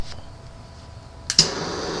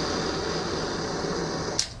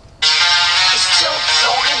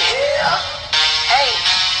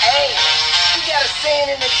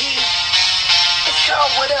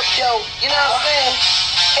though. You know what I'm saying?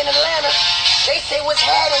 In Atlanta, they say what's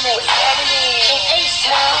happening. What's happening? In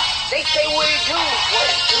H-Town, they say what it do. What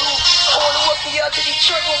it do? I want to welcome y'all to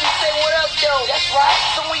Detroit when we say what up, though. That's right.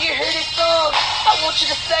 So when you hear this song, I want you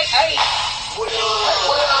to say, hey. What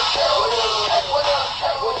up, though? What up,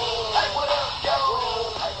 though?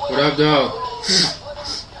 What up, dog?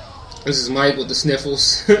 This is Mike with the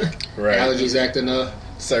sniffles. Right. Allergies acting up.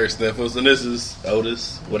 Sir Sniffles, and this is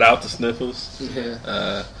Otis without the sniffles.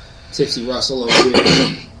 Yeah. Tipsy Russell over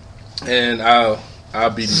here. And I'll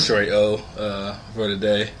be Detroit O for the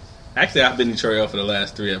day. Actually, I've been Detroit O for the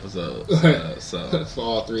last 3 episodes. For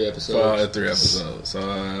all 3 episodes. For all 3 episodes.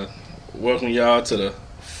 So welcome y'all to the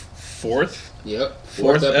fourth. Yep.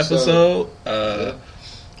 Fourth episode. Yep.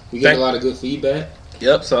 We get a lot of good feedback.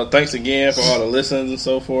 Yep. So thanks again for all the listens and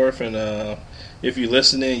so forth. And if you're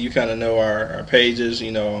listening, you kind of know our pages,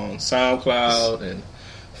 you know, on SoundCloud and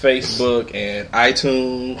Facebook and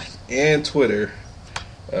iTunes and Twitter.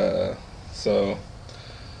 So,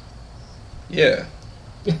 yeah.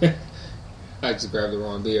 I just grabbed the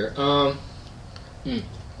wrong beer.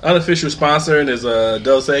 Unofficial sponsor is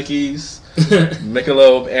Dos Equis,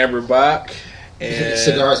 Michelob Amber Bock, and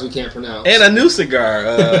cigars we can't pronounce. And a new cigar,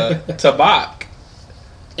 Tabac.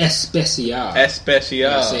 Especial. I say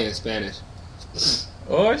it in Spanish.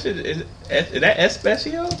 Oh, is that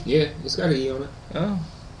Especial? Yeah, it's got an E on it. Oh,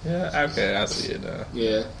 yeah. Okay, I see it now.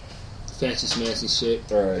 Yeah, fancy schmancy shit.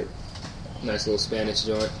 All right. Nice little Spanish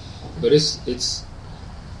joint, but it's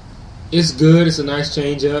good. It's a nice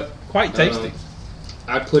change up. Quite tasty.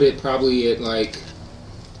 I put it probably at like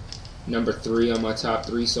number 3 on my top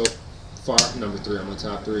 3 so far. Number 3 on my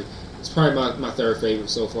top 3. It's probably my third favorite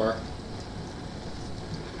so far.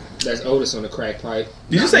 That's Otis on the crack pipe.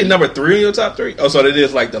 Did you say number 3 in your top 3? Oh, so that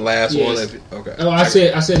is like the last one. Okay. Oh, I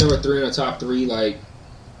said number 3 in the top 3. Like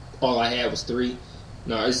all I had was 3.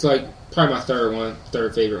 No, it's like probably my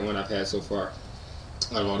third favorite one I've had so far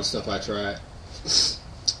out of all the stuff I tried.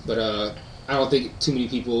 But I don't think too many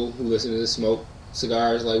people who listen to this smoke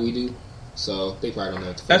cigars like we do, so they probably don't know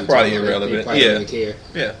what the fuck that's probably irrelevant. They probably don't even care.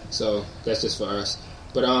 Yeah. So that's just for us.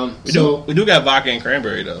 But we do got vodka and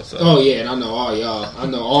cranberry though. So. Oh yeah, and I know all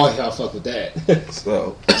y'all fuck with that.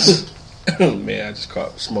 So man, I just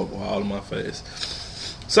caught smoke all in my face.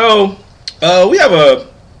 So we have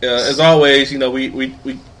as always, you know, we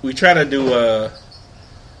try to do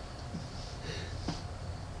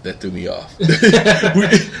that threw me off.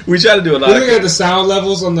 we try to do a lot. We look at the sound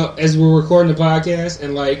levels as we're recording the podcast,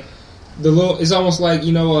 and like it's almost like,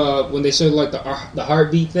 you know, when they show like the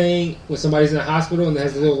heartbeat thing when somebody's in the hospital and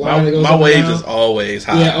has the little line that goes. My waves is always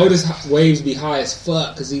high. Yeah, Otis waves be high as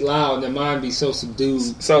fuck because he loud, and then mine be so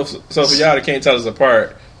subdued. So for y'all that can't tell us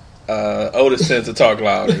apart, Otis tends to talk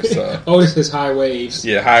louder. So Otis has high waves.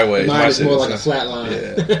 Yeah, high waves. Mine is more like a flat line.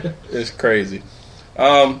 Yeah, it's crazy.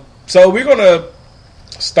 So we're gonna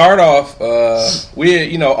start off.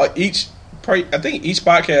 Each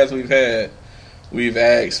podcast we've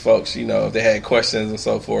asked folks, you know, if they had questions and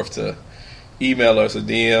so forth to email us or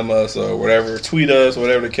DM us or whatever, tweet us,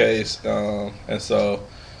 whatever the case. And so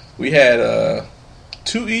we had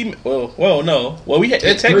 2 emails.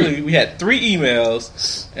 We had 3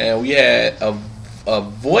 emails, and we had a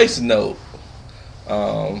voice note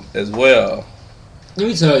as well. Let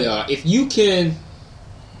me tell y'all, if you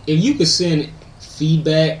could send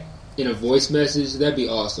feedback in a voice message, that'd be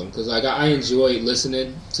awesome. Because like I enjoy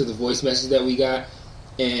listening to the voice message that we got,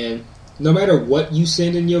 and no matter what you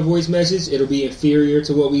send in your voice message, it'll be inferior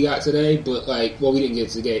to what we got today. But we didn't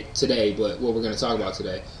get today, but what we're going to talk about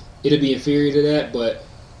today, it'll be inferior to that. But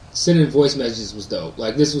sending voice messages was dope.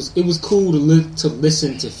 Like it was cool to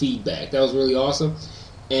listen to feedback. That was really awesome,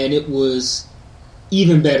 and it was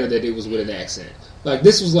even better that it was with an accent. Like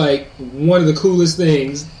this was like one of the coolest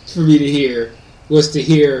things for me to hear was to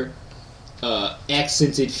hear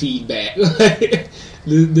accented feedback.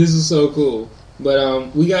 This is so cool.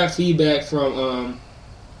 But we got feedback from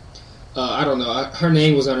I don't know. Her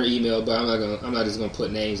name was on her email, but I'm not just gonna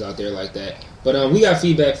put names out there like that. But we got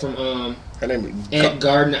feedback from her name is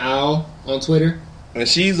Garden Owl on Twitter, and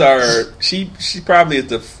she probably is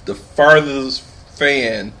the farthest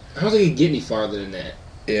fan. I don't think it can get any farther than that.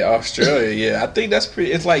 Yeah, Australia. Yeah, I think that's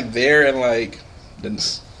pretty. It's like there in like the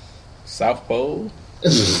South Pole. I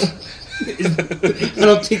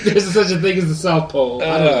don't think there's such a thing as the South Pole.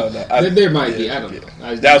 I don't know. There might be. I don't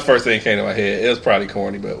know. That was the first thing that came to my head. It was probably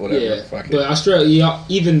corny, but whatever. Yeah, fuck but it. Australia,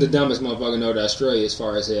 even the dumbest motherfucker know that Australia is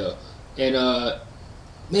far as hell. And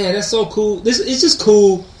man, that's so cool. It's just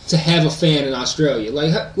cool to have a fan in Australia.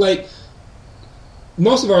 Like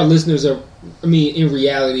most of our listeners are. I mean, in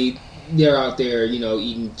reality, they're out there, you know,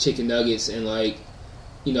 eating chicken nuggets and like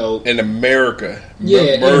you know, in America.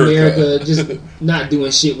 in America, just not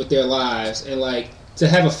doing shit with their lives, and like to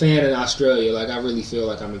have a fan in Australia, like I really feel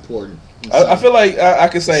like I'm important. I feel like I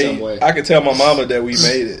could say I could tell my mama that we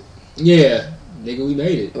made it. Yeah, nigga, we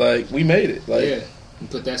made it. Like we made it. Like yeah, you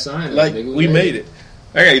put that sign. Like nigga, we made it.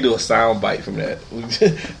 I gotta do a sound bite from that.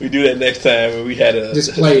 We do that next time, and we had a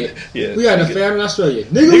just play it. Yeah, we got a fan in Australia.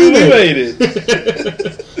 Nigga, we made it.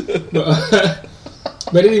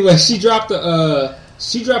 But anyway, she dropped a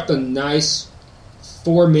nice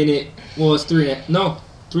 4-minute. Well, it's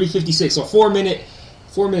 3:56. So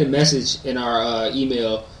 4-minute message in our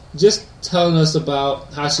email, just telling us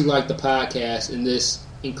about how she liked the podcast in this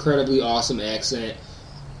incredibly awesome accent.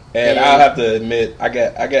 And I'll have to admit, I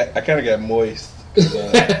kind of got moist.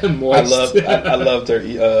 Moist. I loved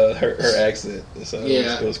her accent. So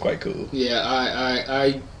yeah, it was quite cool. Yeah,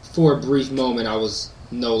 I for a brief moment I was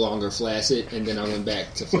no longer flaccid, and then I went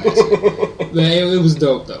back to flaccid. But it was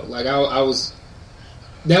dope though. Like I was,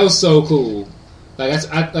 that was so cool. Like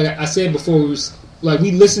I said before, we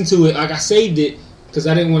listened to it. Like I saved it because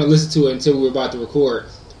I didn't want to listen to it until we were about to record.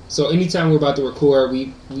 So anytime we're about to record,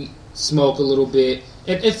 we smoke a little bit.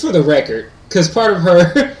 And for the record, because part of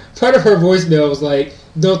her voicemail was like,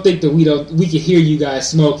 "Don't think that we can hear you guys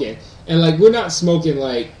smoking," and like we're not smoking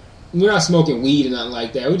weed and nothing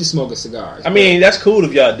like that. We're just smoking cigars. I mean, that's cool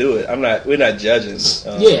if y'all do it. We're not judging.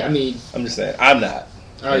 Yeah, I mean, I'm just saying, I'm not.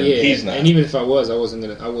 Oh yeah, he's not. And even if I was, I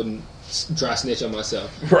wouldn't dry snitch on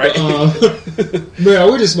myself. Right. But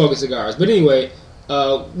we're just smoking cigars. But anyway,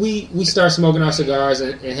 we start smoking our cigars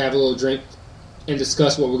and have a little drink and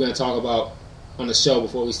discuss what we're going to talk about on the show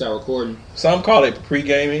before we start recording. Some call it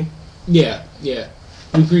pre-gaming. Yeah.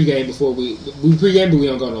 We pre-game before we pre-game, but we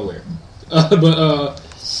don't go nowhere.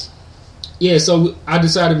 Yeah, so I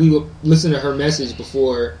decided we would listen to her message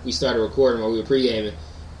before we started recording while we were pre-gaming,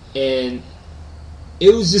 and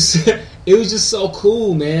it was just so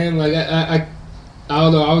cool, man. Like I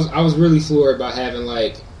don't know, I was really floored by having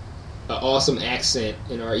like an awesome accent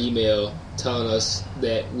in our email telling us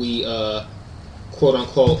that we quote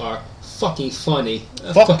unquote are fucking funny.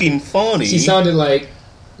 Fucking funny. She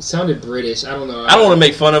sounded British. I don't know. I don't want to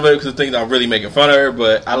make fun of her because I think I'm really making fun of her,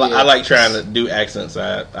 but I like trying to do accents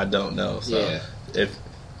I don't know. So I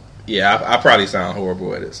probably sound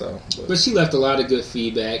horrible at it. So, but she left a lot of good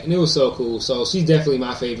feedback, and it was so cool. So she's definitely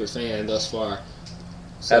my favorite fan thus far.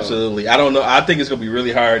 So. Absolutely. I don't know. I think it's gonna be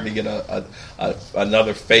really hard to get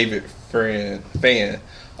another favorite fan.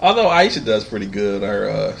 Although Aisha does pretty good.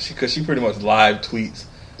 Because she pretty much live tweets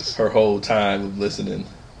her whole time of listening.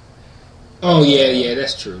 Oh yeah,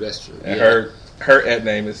 that's true. And her ad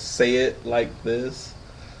name is Say It Like This,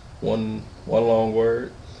 one long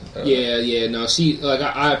word. No, she like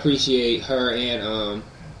I appreciate her and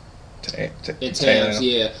Tams.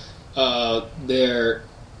 Yeah, their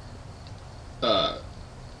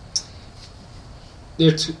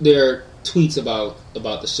tweets about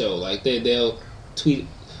the show. Like they'll tweet.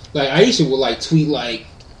 Like Aisha will like tweet like.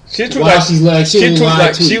 She would live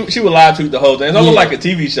tweet the whole thing. It's almost like a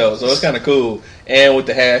TV show, so it's kind of cool. And with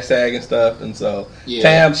the hashtag and stuff, and so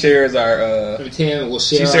Tam shares our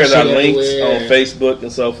she shares our links on Facebook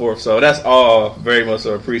and so forth. So that's all very much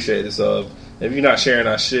so appreciated. So if you're not sharing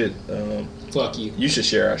our shit, fuck you. You should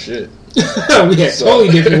share our shit. We had totally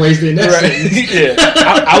different ways than that. Right. Yeah,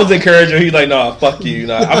 I was encouraging her. He's like, "No, fuck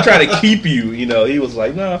you." I'm trying to keep you. He was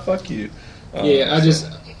like, "No, fuck you."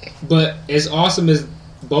 But as awesome as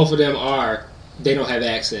both of them are, they don't have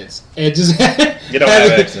accents, and just you don't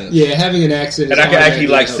have accents. Yeah, having an accent, and I can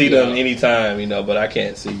actually see them anytime, but I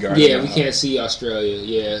can't see Gardner. Yeah, we can't see Australia.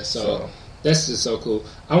 Yeah, so that's just so cool.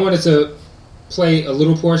 I wanted to play a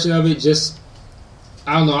little portion of it. Just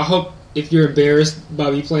I don't know. I hope if you're embarrassed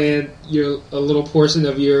by me playing a little portion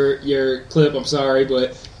of your clip, I'm sorry,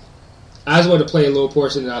 but I just wanted to play a little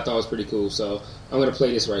portion that I thought was pretty cool. So I'm going to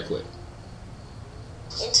play this right quick.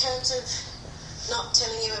 In terms of not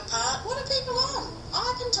telling you apart, what are people on?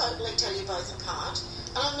 I can totally tell you both apart,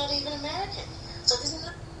 and I'm not even American. So there's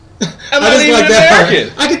no... I'm not even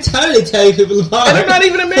American. I can totally tell you people apart. And I'm not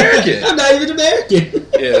even American. I'm not even American.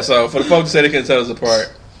 Yeah, so for the folks that say they can tell us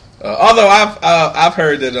apart, although I've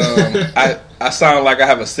heard that I sound like I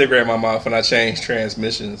have a cigarette in my mouth when I change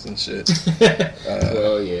transmissions and shit.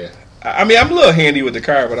 Well, yeah. I mean, I'm a little handy with the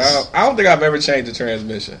car, but I don't think I've ever changed a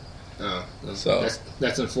transmission. Oh, so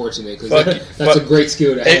that's unfortunate because that's a great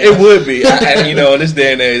skill to have. It would be, in this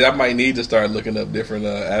day and age, I might need to start looking up different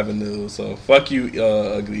avenues. So fuck you,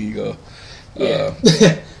 ugly ego. Yeah,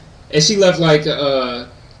 and she left like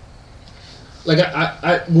like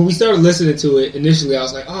I when we started listening to it initially, I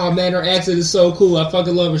was like, oh man, her accent is so cool. I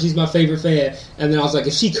fucking love her. She's my favorite fan. And then I was like,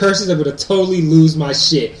 if she curses, I'm gonna totally lose my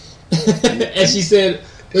shit. And she said,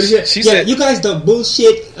 what is it? She said, you guys don't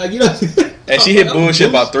bullshit. You know. And she hit bullshit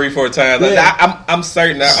about 3-4 times. Like, Yeah. I'm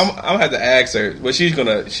certain. I'm gonna have to ask her, but she's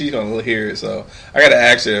gonna hear it. So I gotta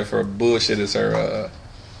ask her if her bullshit is her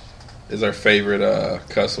favorite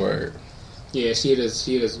cuss word. Yeah, she has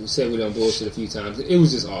said we done bullshit a few times. It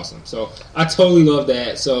was just awesome. So I totally love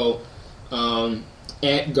that. So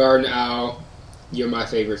at Garden Owl, you're my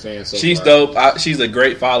favorite fan. So She's far. dope. She's a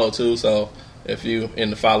great follow too. So if you in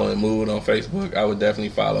the following mood on Facebook, I would definitely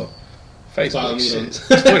follow Facebook. Follow me on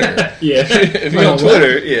Twitter. Yeah. If you're on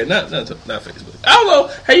Twitter, yeah, not Facebook. I don't know.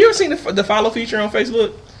 Have you ever seen the follow feature on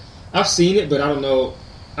Facebook? I've seen it, but I don't know.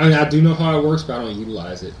 I mean, I do know how it works, but I don't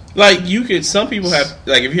utilize it. Like you could, some people have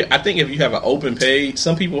like I think if you have an open page,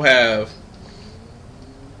 some people have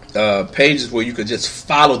pages where you could just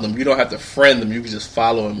follow them. You don't have to friend them. You can just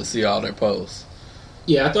follow them and see all their posts.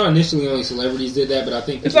 Yeah, I thought initially only celebrities did that, but I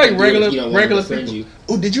think It's like regular regular people. you.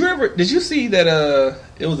 Oh, did you see that?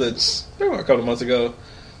 It was a couple of months ago.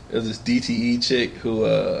 It was this DTE chick who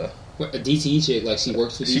What, a DTE chick, like she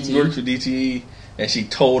works for DTE. she worked for DTE and she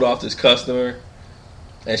told off this customer.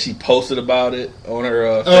 And she posted about it on her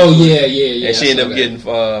Facebook. Oh, yeah. And she ended up getting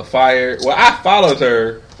fired. Well, I followed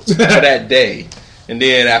her for that day. And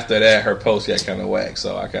then after that, her post got kind of whack.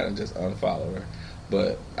 So I kind of just unfollowed her.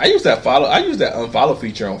 But I use that unfollow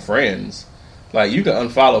feature on friends. Like, you can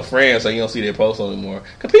unfollow friends so you don't see their posts anymore.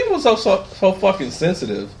 Because people are so fucking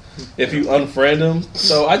sensitive if you unfriend them.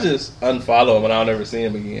 So I just unfollow them and I'll never see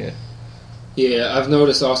them again. Yeah, I've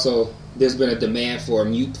noticed also there's been a demand for a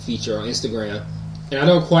mute feature on Instagram. And I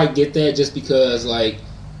don't quite get that just because, like,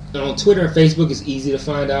 on Twitter and Facebook, it's easy to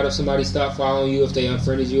find out if somebody stopped following you, if they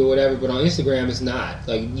unfriended you or whatever. But on Instagram, it's not.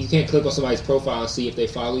 Like, you can't click on somebody's profile and see if they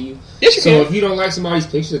follow you. Yes, you so can. if you don't like somebody's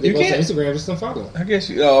picture that they You post on can. Instagram, just unfollow them. I guess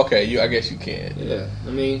you... Oh, okay. I guess you can. Yeah.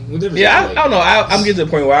 I mean, what difference Yeah, does I it don't know. I'm getting to the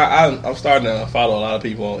point where I'm starting to follow a lot of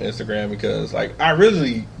people on Instagram because, like, I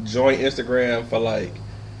really joined Instagram for, like,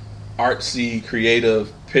 artsy,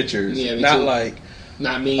 creative pictures. Yeah, me not too. like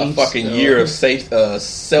Not a memes. fucking no. year of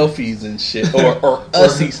selfies and shit. Or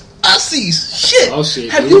ussies. Ussies! Shit! Oh, shit.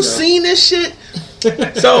 Have Here you we go. seen this shit?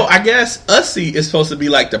 So, I guess ussy is supposed to be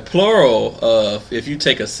like the plural of if you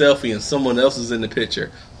take a selfie and someone else is in the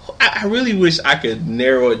picture. I really wish I could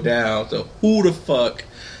narrow it down to who the fuck.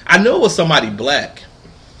 I know it was somebody black.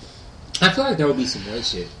 I feel like that would be some white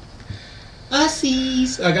shit.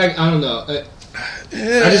 Ussies. Like, I don't know.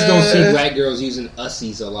 I just don't see black girls using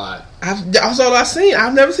ussies a lot. That's all I've seen.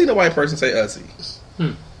 I've never seen a white person say ussy.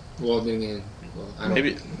 Well, then again, I don't,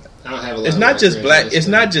 Maybe I don't have a lot it's of not white just friends black. on It's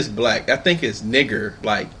Instagram. not just black. I think it's nigger,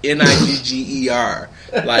 like Nigger,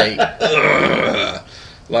 like ugh.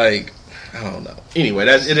 Like I don't know. Anyway,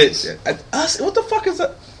 that's it. Is us? What the fuck is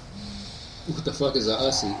that? What the fuck is a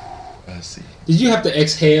ussie? Ussy. Did you have to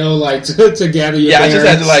exhale like to gather your? Yeah, I just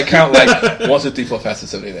had to bearings? like count like 1, 2, 3, 4, 5,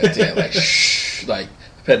 6, 7, 8, 9, 10. Like shh, like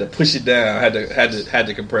had to push it down. Had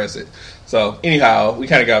to compress it. So anyhow, we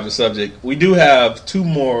kind of got off the subject. We do have 2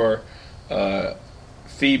 more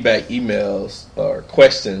feedback emails or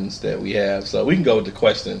questions that we have. So we can go with the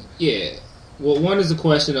question. Yeah. Well, one is a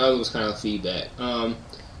question. The other was kind of feedback.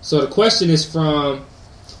 So the question is from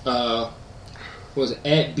was it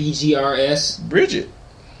at BGRS? Bridget.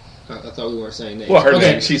 I thought we weren't saying names. Well, her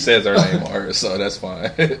okay. name. She says her name on hers, so that's fine.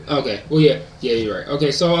 Okay. Well, yeah, you're right.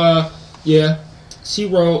 Okay, so yeah, she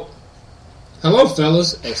wrote, "Hello,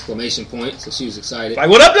 fellas!" Exclamation point. So she was excited. Like,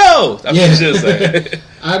 what up, though? That's Yeah. what she should say.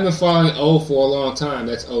 I've been following O for a long time.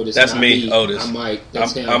 That's Otis. That's not me, Otis. I'm Mike.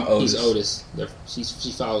 That's him. I'm Otis. He's Otis.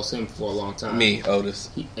 She follows him for a long time. Me,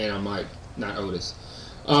 Otis. And I'm Mike, not Otis.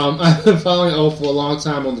 I've been following O for a long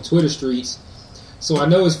time on the Twitter streets, so I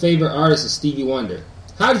know his favorite artist is Stevie Wonder.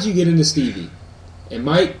 How did you get into Stevie? And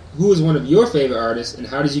Mike, who is one of your favorite artists, and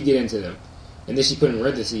how did you get into them? And then she put in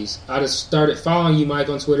parentheses, I just started following you, Mike,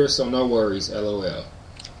 on Twitter, so no worries, LOL.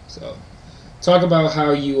 So, talk about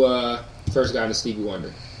how you first got into Stevie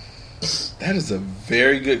Wonder. That is a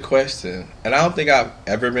very good question. And I don't think I've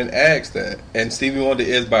ever been asked that. And Stevie Wonder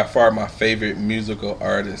is by far my favorite musical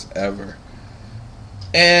artist ever.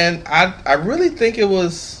 And I really think it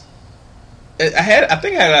was... I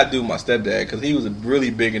think I had to do with my stepdad because he was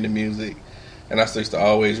really big into music. And I used to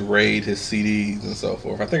always raid his CDs and so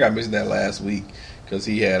forth. I think I mentioned that last week because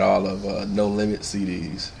he had all of No Limit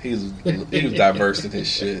CDs. He was diverse in his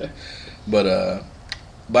shit. But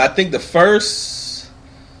I think the first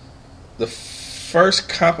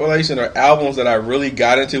compilation or albums that I really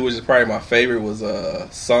got into, which is probably my favorite, was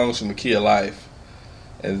Songs from the Key of Life.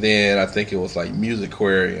 and then I think it was like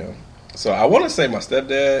Musicarium. So I want to say my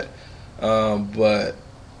stepdad, but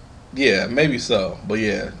yeah, maybe so. But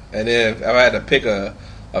yeah, and then if I had to pick a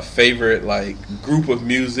favorite like group of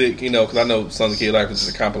music, because I know Sons of Kid Life is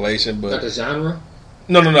just a compilation, but Like a genre?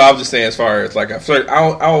 No. I was just saying as far as like I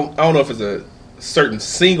don't know if it's a certain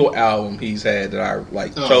single album he's had that I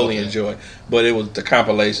like totally enjoy, but it was the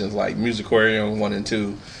compilations like Musicarium 1 and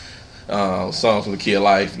 2, Songs from the Kid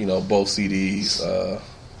Life. Both CDs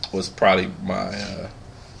was probably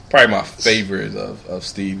my favorite of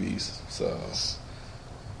Stevie's. So,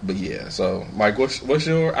 but yeah. So Mike, what's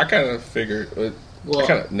your? I kind of figured. I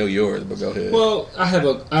kind of know yours, but go ahead. Well, I have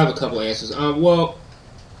a couple answers. Well,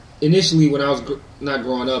 initially when I was not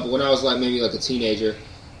growing up, but when I was like maybe like a teenager,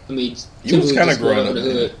 I mean, you was kind of growing up up in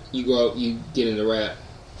the hood. You grow up, you get into rap,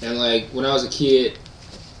 and like when I was a kid,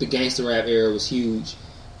 the gangster rap era was huge,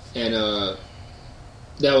 and that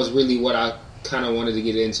was really what I kind of wanted to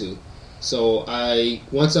get into. So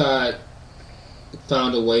once I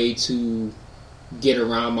found a way to get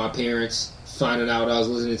around my parents, finding out what I was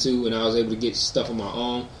listening to, and I was able to get stuff on my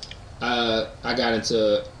own, I got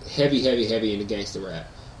into heavy into gangster rap.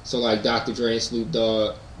 So like Dr. Dre and Snoop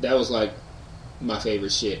Dogg, that was like my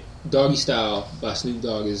favorite shit. Doggy Style by Snoop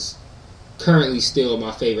Dogg is currently still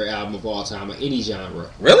my favorite album of all time, of any genre.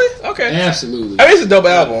 Really? Okay. Absolutely. I mean, it's a dope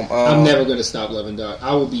album. I'm never gonna stop loving Dog.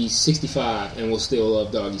 I will be 65 and will still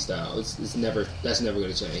love Doggy Style. That's never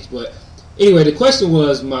gonna change. But anyway, the question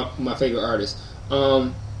was my favorite artist.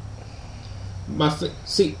 I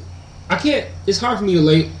can't. It's hard for me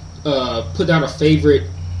to put down a favorite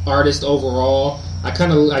artist overall. I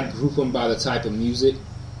kind of like group them by the type of music.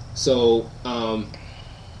 So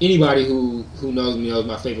anybody who knows me knows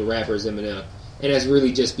my favorite rapper is Eminem, and that's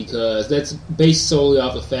really just because that's based solely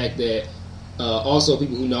off the fact that also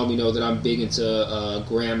people who know me know that I'm big into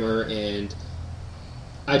grammar, and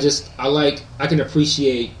I can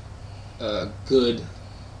appreciate good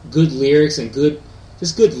lyrics and good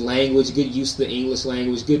language, good use of the English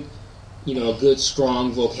language, good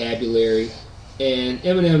strong vocabulary. And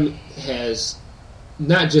Eminem has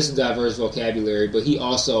not just a diverse vocabulary, but he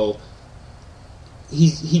also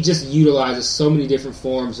he just utilizes so many different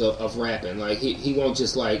forms of rapping. Like he won't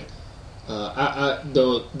just like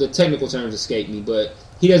the technical terms escape me, but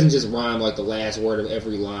he doesn't just rhyme like the last word of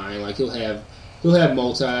every line. Like he'll have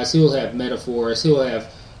multis, he'll have metaphors, there'll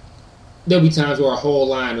be times where a whole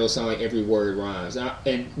line will sound like every word rhymes.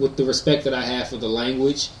 And with the respect that I have for the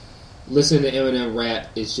language, listening to Eminem rap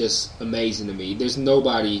is just amazing to me. There's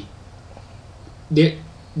nobody.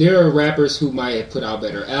 There are rappers who might have put out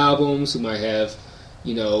better albums, who might have,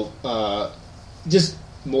 just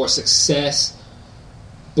more success.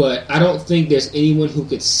 But I don't think there's anyone who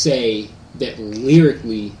could say that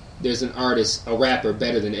lyrically there's an artist, a rapper,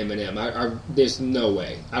 better than Eminem. There's no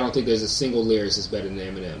way. I don't think there's a single lyricist better than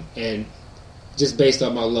Eminem. And just based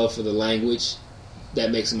on my love for the language,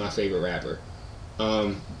 that makes him my favorite rapper.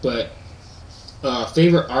 But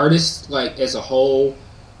favorite artist, like as a whole,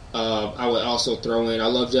 I would also throw in. I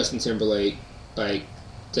love Justin Timberlake. Like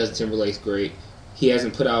Justin Timberlake's great. He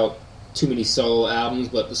hasn't put out too many solo albums,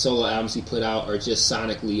 but the solo albums he put out are just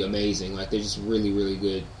sonically amazing. Like they're just really, really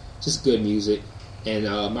good. Just good music. And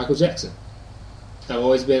Michael Jackson. I've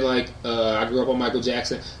always been like I grew up on Michael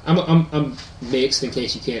Jackson. I'm mixed, in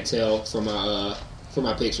case you can't tell from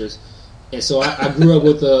my pictures. And so I grew up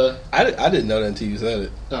with I didn't know that until you said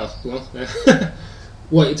it. Oh well.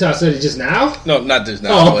 What, until I said it just now? No, not just now.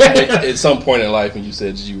 Oh. But at some point in life when you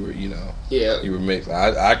said you were, yeah, you were mixed.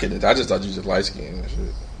 I just thought you were just light skinned and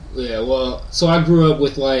shit. Yeah, well, so I grew up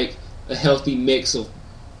with like a healthy mix of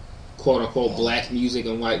quote unquote black music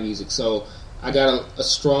and white music. So I got a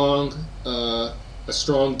strong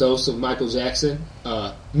dose of Michael Jackson,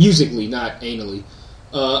 musically, not anally.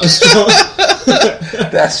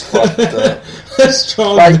 That's fucked up. A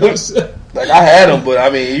strong dose. Like I had him, but I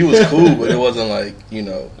mean, he was cool, but it wasn't like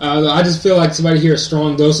I just feel like somebody hear a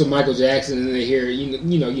strong dose of Michael Jackson and they hear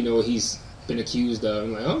what he's been accused of.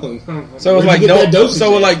 I'm like, so it's like no.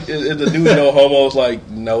 So like, is the dude no homos like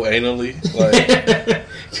no anally? Like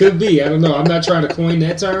could be. I don't know. I'm not trying to coin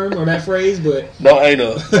that term or that phrase, but no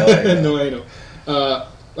anal. No anal. I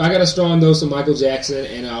got a strong dose of Michael Jackson,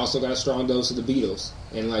 and I also got a strong dose of the Beatles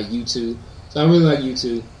and like U2. So I really like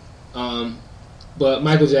U2. But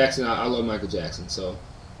Michael Jackson, I love Michael Jackson. So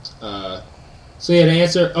yeah, the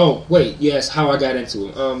answer. Oh wait, yes, how I got into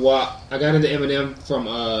him. Well, I got into Eminem from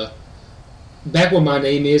back when My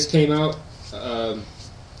Name Is came out.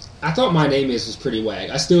 I thought My Name Is was pretty whack.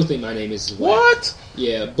 I still think My Name Is whack. What?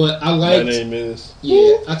 Yeah, but I liked. My Name Is.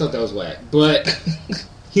 Yeah, I thought that was whack. But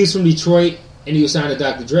he was from Detroit, and he was signed to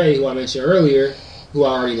Dr. Dre, who I mentioned earlier. who I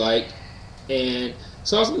already liked, and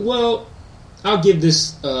so I was like, well, I'll give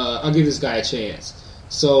this guy a chance.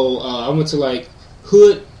 So I went to like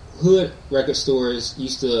Hood record stores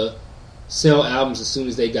used to sell albums as soon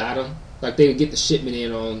as they got them. Like they would get the shipment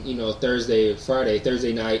in on Thursday or Friday,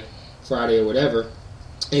 Thursday night, Friday or whatever,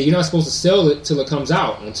 and you're not supposed to sell it till it comes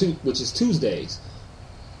out on which is Tuesdays.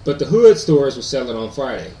 But the Hood stores will sell it on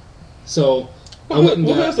Friday. So I went and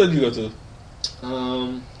what got. else did you go to?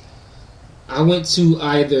 I went to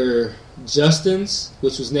either Justin's,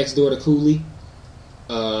 which was next door to Cooley.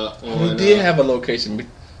 We did have a location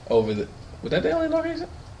over the. Was that the only location?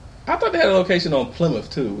 I thought they had a location on Plymouth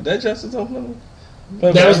too. Was that Justin's on Plymouth?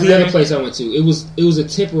 That was the other place I went to. It was a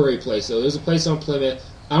temporary place though. There was a place on Plymouth.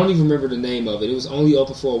 I don't even remember the name of it. It was only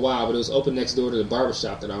open for a while, but it was open next door to the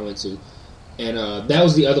barbershop that I went to. And that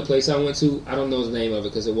was the other place I went to. I don't know the name of it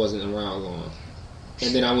because it wasn't around long.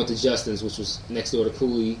 And then I went to Justin's, which was next door to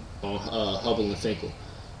Cooley on Hubble and Finkel.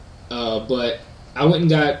 But I went and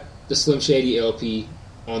got the Slim Shady LP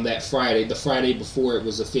on that Friday, the Friday before it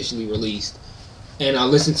was officially released. And I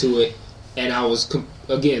listened to it, and I was,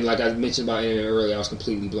 again, like I mentioned about it earlier, I was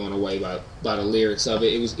completely blown away by the lyrics of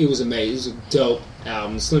it. It was amazing. It was a dope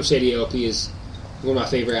album. The Slim Shady LP is one of my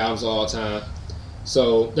favorite albums of all time.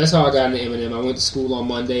 So that's how I got into Eminem. I went to school on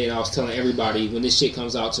Monday, and I was telling everybody, when this shit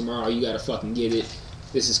comes out tomorrow, you gotta fucking get it.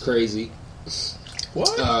 This is crazy.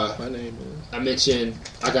 What? My name is. I mentioned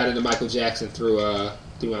I got into Michael Jackson through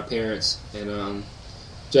my parents, and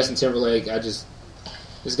Justin Timberlake. I just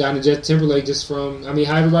got into Justin Timberlake just from,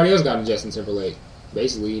 how everybody else got into Justin Timberlake,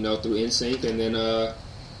 basically, through NSYNC and then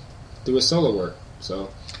through his solo work. So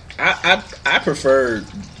I preferred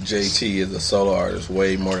JT as a solo artist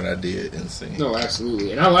way more than I did NSYNC. No,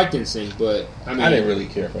 absolutely, and I liked NSYNC, but I didn't really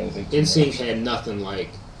care for NSYNC. NSYNC had nothing like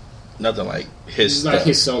his stuff. Like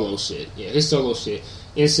his solo shit. Yeah, his solo shit.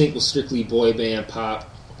 NSYNC was strictly boy band, pop,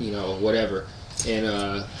 whatever.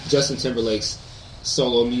 And Justin Timberlake's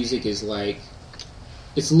solo music is like,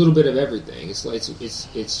 it's a little bit of everything. It's like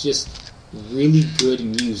it's just really good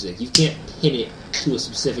music. You can't pin it to a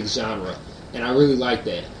specific genre, and I really like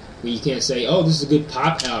that. When you can't say, "Oh, this is a good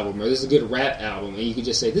pop album" or "This is a good rap album," and you can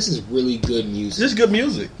just say, "This is really good music." Just good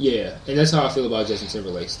music. Yeah, and that's how I feel about Justin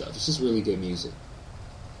Timberlake stuff. It's just really good music.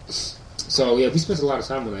 So yeah, we spent a lot of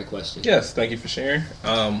time on that question. Yes, thank you for sharing.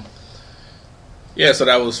 So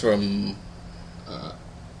that was from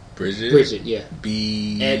Bridget. Bridget, yeah. At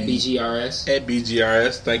BGRS. At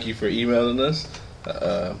BGRS. Thank you for emailing us.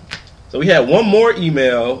 So we had one more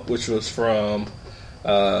email, which was from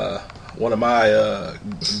one of my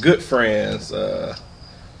good friends, Nellick,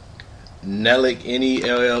 Nellek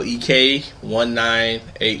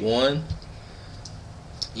 1981.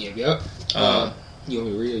 Yep. You want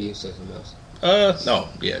me to read it or you say something else? No.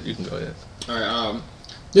 Yeah, you can go ahead. Alright,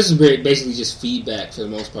 this is basically just feedback for the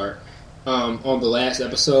most part. On the last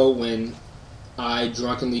episode when I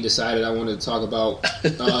drunkenly decided I wanted to talk about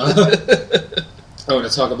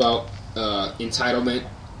entitlement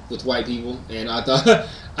with white people, and I thought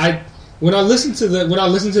when I listened to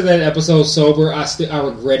that episode sober, I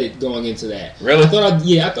regretted going into that. Really? I thought I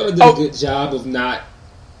did a good job of not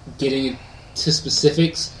getting into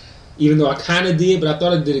specifics. Even though I kind of did, but I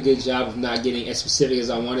thought I did a good job of not getting as specific as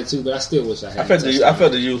I wanted to. But I still wish I had. I felt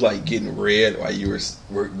that you was like getting red while you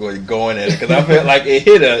were going at it, because I felt like it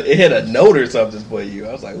hit a note or something for you.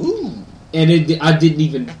 I was like, ooh. And I didn't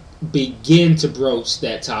even begin to broach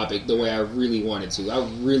that topic the way I really wanted to. I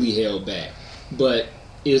really held back, but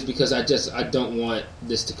it was because I don't want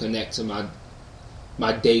this to connect to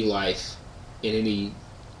my day life in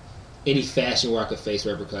any fashion where I could face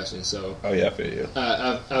repercussions. So, oh yeah, I feel you.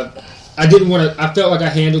 I didn't want to. I felt like I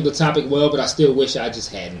handled the topic well, but I still wish I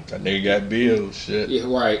just hadn't. That nigga got bills, shit. Yeah,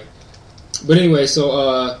 right. But anyway,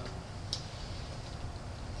 so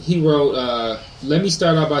he wrote, "Let me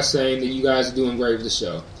start out by saying that you guys are doing great with the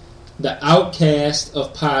show. The outcast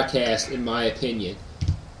of podcasts, in my opinion."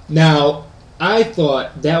 Now, I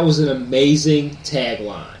thought that was an amazing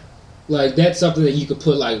tagline. Like, that's something that you could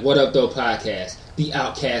put like, "What up, though, podcast? The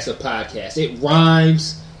outcast of podcasts." It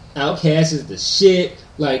rhymes. Outcast is the shit.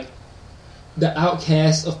 Like, the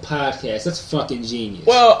outcast of podcasts. That's fucking genius.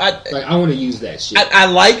 Well, I want to use that shit. I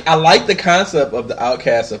like the concept of the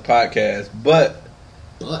outcast of podcasts, but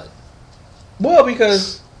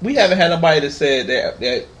because we haven't had nobody that said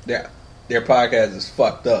their podcast is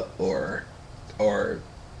fucked up, or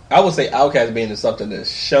I would say outcast being something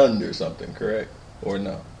that's shunned or something, correct? Or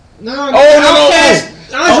no? No. Outcast.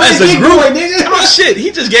 As a group. Oh shit!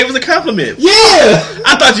 He just gave us a compliment. Yeah.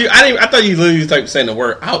 I thought you literally typed saying the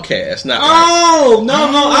word outcast. Not. No.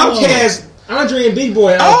 Outcast. Andre and Big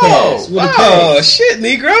Boy Outkast. Shit,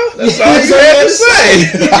 Negro. That's all you had to say.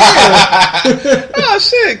 Oh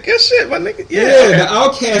shit, good shit, my nigga. Yeah, the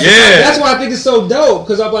Outkast. Yeah, that's why I think it's so dope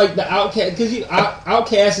because I'm like the Outkast because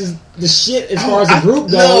Outkast is the shit as far as the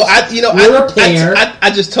group goes. No, we're a pair.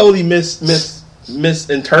 I just totally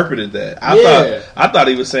misinterpreted that. I thought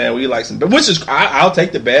he was saying we like some, which is I'll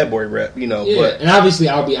take the bad boy rep, Yeah, but, and obviously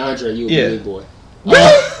I'll be Andre, you'll be Big Boy. Really?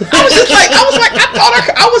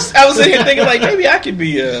 I was sitting here thinking like maybe I could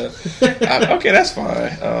be okay, that's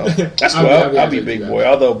fine. That's cool. I'll be Big Boy.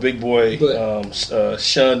 Although Big Boy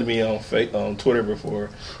shunned me on Twitter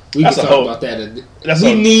before. We can talk about that.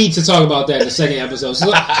 We need to talk about that in the second episode.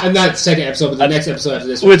 So, not the second episode, but the next episode after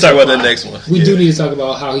this. We'll talk about the next one. We do need to talk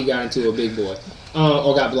about how he got into a Big Boy,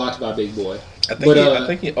 or got blocked by Big Boy. I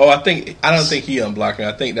don't think he unblocked me.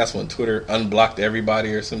 I think that's when Twitter unblocked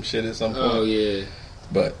everybody or some shit at some point. Oh yeah.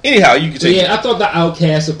 But anyhow, you can take. I thought the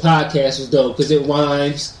Outkast of podcast was dope because it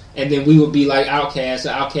rhymes, and then we would be like Outkast.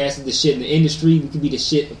 So Outkast is the shit in the industry. We could be the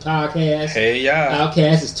shit in podcast. Hey, yeah.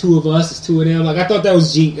 Outkast is two of us. It's two of them. Like I thought that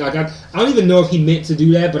was like I don't even know if he meant to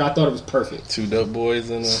do that, but I thought it was perfect. Two dope boys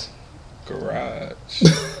in a garage.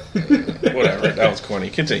 Whatever. That was corny.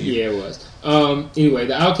 Continue. Yeah, it was. Anyway,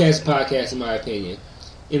 the Outkast podcast, in my opinion,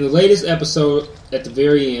 in the latest episode, at the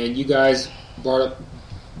very end, you guys brought up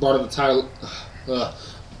the title.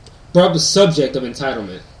 Brought up the subject of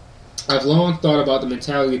entitlement. I've long thought about the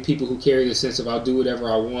mentality of people who carry the sense of I'll do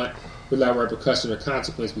whatever I want without repercussion or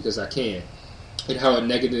consequence because I can, and how it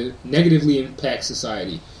negatively impacts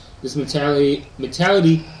society. This mentality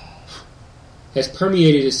has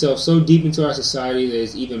permeated itself so deep into our society that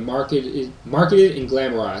it's even marketed and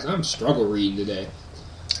glamorized. I'm struggle reading today.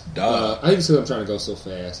 I think it's because I'm trying to go so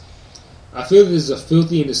fast. I feel this is a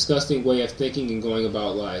filthy and disgusting way of thinking and going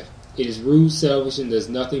about life. It is rude, selfish, and does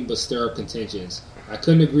nothing but stir up contentions. I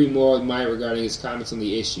couldn't agree more with Mike regarding his comments on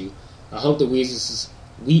the issue. I hope that we as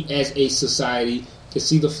a society can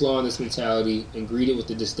see the flaw in this mentality and greet it with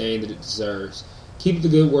the disdain that it deserves. Keep up the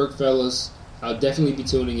good work, fellas. I'll definitely be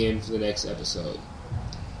tuning in for the next episode.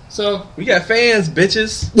 So we got fans,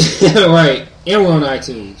 bitches. Right. And we're on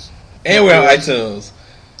iTunes.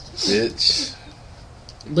 Bitch.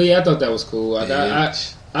 But yeah, I thought that was cool. I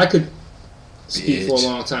could speak for a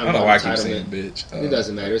long time I don't know about why I keep saying entitlement. bitch. It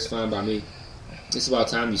doesn't matter. It's fine by me. It's about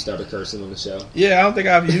time you started cursing on the show. Yeah, I don't think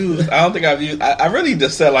I've used. I really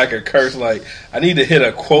just said like a curse. Like I need to hit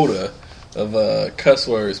a quota of cuss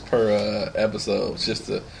words per episode just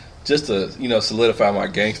to solidify my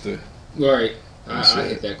gangster. Right. I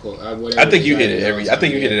hit that quote. I think you hit it every. I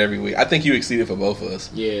think you hit it every week. I think you exceeded for both of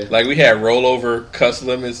us. Yeah. Like we had rollover cuss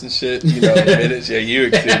limits and shit. Minutes. Yeah, you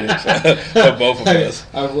exceeded for both of us.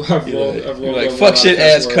 I've rolled like fuck shit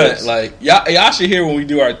ass cunt. Like y'all should hear when we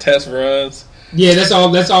do our test runs. Yeah, that's all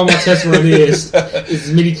my test run is. It's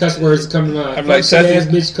as many cuss words that come to mind. I'm like shit ass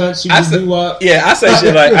bitch cunt. You up. Yeah, I say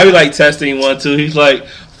shit like I be like testing 1 2. He's like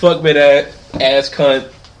fuck me that ass cunt.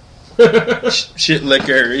 Shit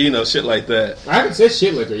liquor, shit like that. I haven't said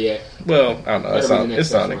shit liquor yet. Well, I don't know. It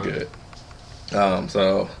sounded good.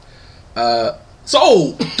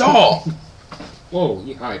 So, dog. Whoa,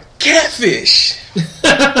 you hype. Catfish.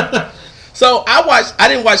 So I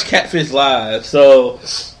didn't watch Catfish live. So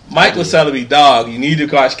Mike was telling me, dog, you need to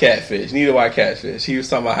watch Catfish. You need to watch Catfish. He was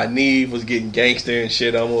talking about how Neve was getting gangster and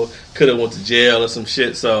shit. Almost could have went to jail or some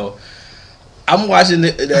shit. So I'm watching the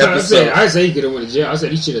episode. I didn't say he could have went to jail. I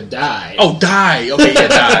said he should have died. Oh, died. Okay, yeah,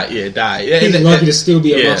 died. Yeah, died. Yeah, he's lucky to still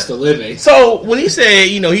be amongst the living. So when he said,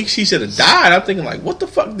 he should have died, I'm thinking like, what the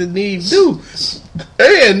fuck did Neve do?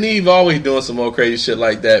 And Neve always doing some more crazy shit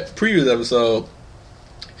like that. Previous episode,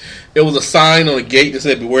 it was a sign on the gate that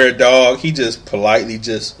said "Beware dog." He just politely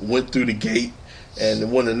just went through the gate and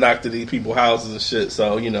went and knocked at these people's houses and shit.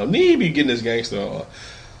 So Neve be getting his gangster on,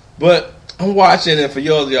 but I'm watching, and for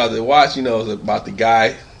y'all that watch, it's about the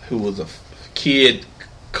guy who was a kid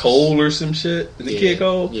Cole or some shit. Is it Kid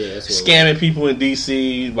Cole? Yeah, scamming people in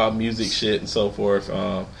DC about music shit and so forth.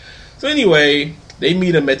 So anyway, they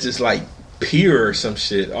meet him at this like pier or some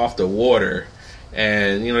shit off the water,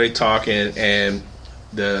 and they talking, and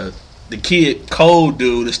the kid Cole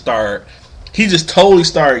dude he just totally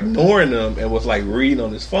started ignoring them and was like reading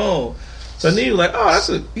on his phone. So Neve was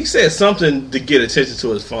like, he said something to get attention to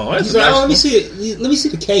his phone. He's like, let me see it. Let me see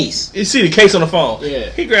the case. You see the case on the phone. Yeah.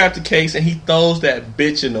 He grabbed the case and he throws that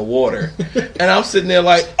bitch in the water. And I'm sitting there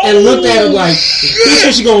like, and looked at him like, bitch,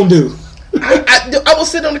 what you gonna do? I was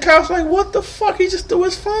sitting on the couch like, what the fuck? He just threw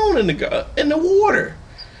his phone in the water.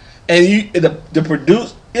 And the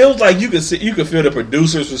it was like you could feel the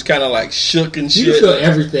producers was kind of like shook and shit. You could feel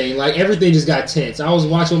everything. Like, everything just got tense. I was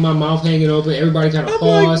watching with my mouth hanging open. Everybody kind of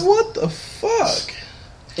paused. Like, what the fuck?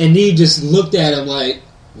 And Neve just looked at him like,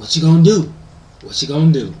 what you gonna do? What you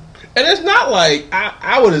gonna do? And it's not like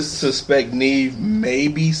I would suspect Neve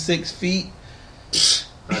maybe 6 feet.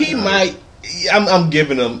 He might. I'm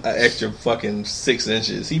giving him an extra fucking 6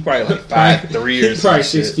 inches. He probably like 5'3" or He's probably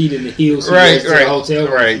 6 feet in the heels. Right, to the hotel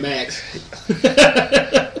room, max.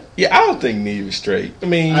 Yeah, I don't think Neve is straight. I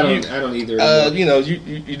mean, I don't either. You know,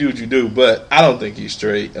 you do what you do, but I don't think he's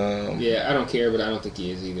straight. Yeah, I don't care, but I don't think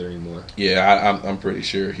he is either anymore. Yeah, I'm pretty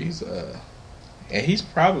sure he's. And he's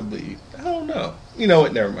probably, I don't know. You know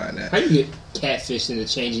what? Never mind that. How you get catfished into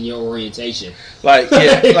changing your orientation? Like,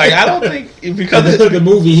 yeah, like I don't think because the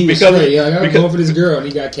movie he was straight. Like, I'm going for this girl, and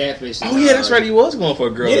he got catfished. Oh yeah, that's right. He was going for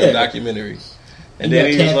a girl in the documentary, and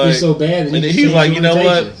then he was like, so bad, and then he was like, you know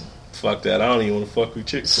what? Fuck that. I don't even want to fuck with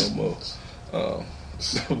chicks no more.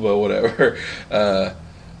 But whatever. Yeah,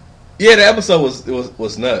 the episode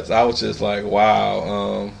was nuts. I was just like,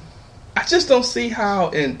 wow. I just don't see how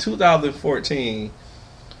in 2014,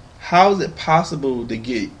 how is it possible to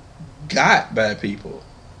get got by people?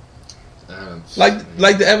 Like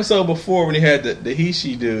the episode before when he had the he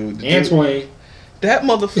she dude, Antoine. That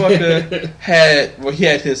motherfucker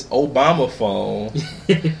had his Obama phone,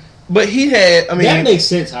 but he had. I mean, that makes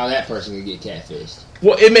sense how that person could get catfished.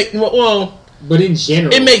 But in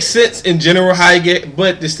general, it makes sense in general how you get.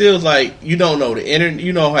 But it's still like you don't know the internet.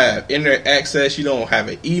 You don't have internet access. You don't have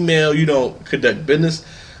an email. You don't conduct business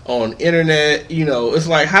on internet. You know, it's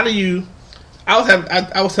like how do you?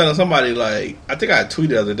 I was telling somebody like I think I tweeted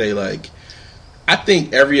the other day like I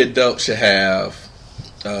think every adult should have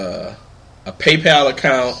a PayPal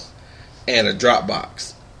account and a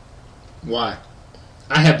Dropbox. Why?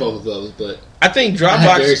 I have both of those, but I think Dropbox I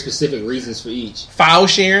have very specific reasons for each. File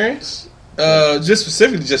sharing. Just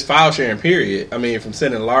specifically, just file sharing. Period. I mean, from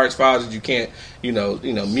sending large files that you can't, you know,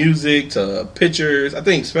 music to pictures. I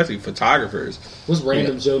think especially photographers. What's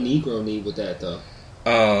random Joe Negro need with that though?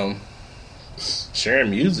 Sharing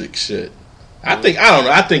music, shit. I don't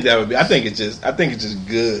know. I think that would be. I think it's just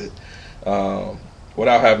good.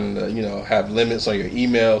 Without having to, have limits on your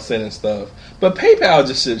email sending stuff. But PayPal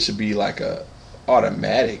just should be like a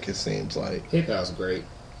automatic. It seems like PayPal's great.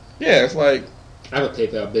 Yeah, it's like. I have a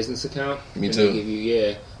PayPal business account. Me too. They give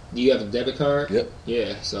you, do you have a debit card? Yep.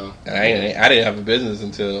 Yeah. So. And I didn't have a business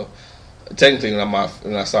until technically when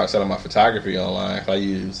I started selling my photography online. I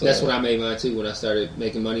used. That's when I made mine too. When I started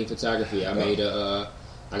making money in photography, I made I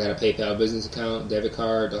got a PayPal business account, debit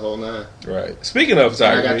card, the whole nine. Right. Speaking of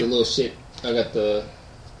photography, I got the little shit. I got the.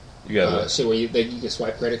 You got shit where you can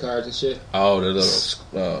swipe credit cards and shit. Oh, the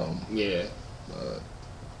little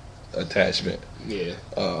attachment. Yeah.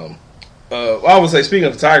 I would say, speaking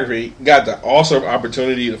of photography, got the awesome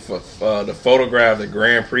opportunity to photograph the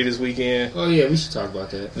Grand Prix this weekend. Oh yeah, we should talk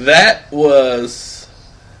about that. That was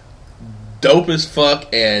dope as fuck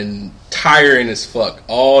and tiring as fuck,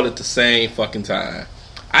 all at the same fucking time.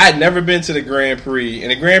 I had never been to the Grand Prix,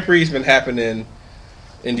 and the Grand Prix has been happening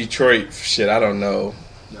in Detroit. Shit, I don't know.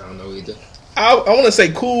 I don't know either. I want to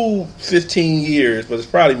say cool 15 years, but it's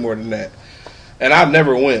probably more than that. And I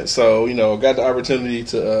never went, so got the opportunity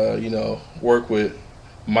to work with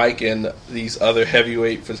Mike and these other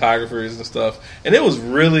heavyweight photographers and stuff, and it was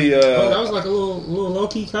really that was like a little low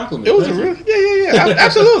key compliment. It was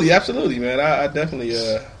absolutely, man. I definitely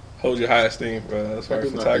hold your high esteem as far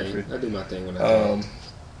as photography. I do my thing when I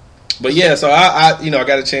but yeah, so I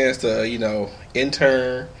got a chance to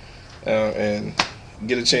intern and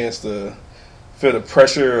get a chance to feel the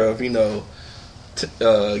pressure of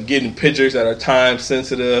getting pictures that are time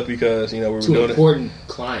sensitive because we were doing important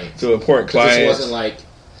clients. To important clients. It wasn't like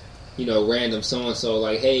random so and so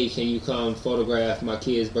like, hey, can you come photograph my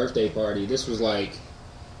kid's birthday party? This was like,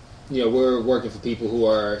 we're working for people who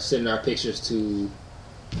are sending our pictures to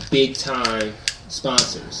big time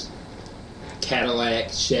sponsors, Cadillac,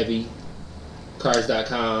 Chevy,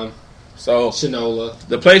 Cars.com. So Shinola.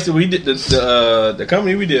 The place that we did the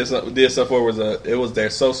company we did stuff for was their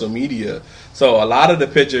social media. So a lot of the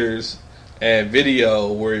pictures and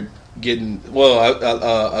video were getting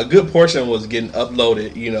a good portion was getting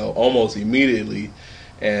uploaded, almost immediately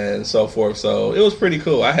and so forth. So it was pretty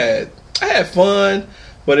cool. I had fun,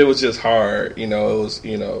 but it was just hard. It was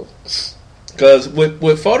because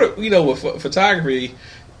with photo with photography,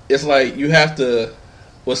 it's like you have to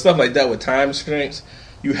with stuff like that with time constraints.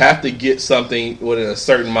 You have to get something within a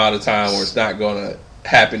certain amount of time where it's not going to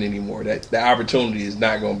happen anymore. That the opportunity is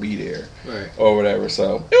not going to be there, right, or whatever.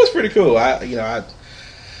 So it was pretty cool. I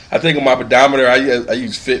think on my pedometer, I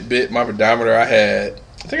use Fitbit. My pedometer, I had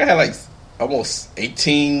I think I had like almost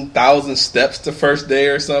 18,000 steps the first day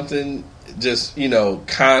or something. Just,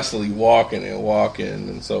 constantly walking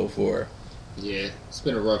and so forth. Yeah, it's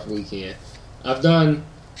been a rough weekend. I don't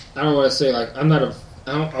want to say like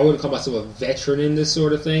I wouldn't call myself a veteran in this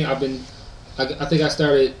sort of thing. I think I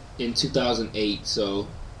started in 2008, so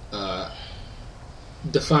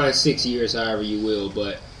define 6 years however you will,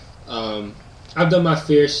 but I've done my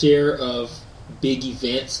fair share of big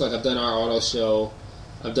events. Like I've done our auto show,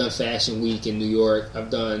 I've done Fashion Week in New York, I've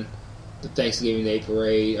done the Thanksgiving Day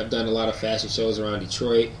Parade, I've done a lot of fashion shows around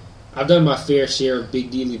Detroit. I've done my fair share of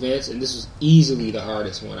big deal events, and this was easily the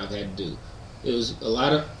hardest one I've had to do. It was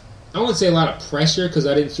I wouldn't say a lot of pressure, because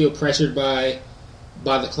I didn't feel pressured by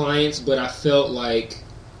the clients, but I felt like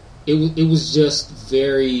it was just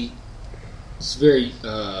very, it's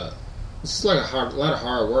just like a lot of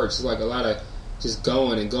hard work. It's like a lot of just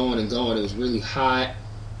going and going and going. It was really hot.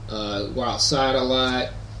 We're outside a lot,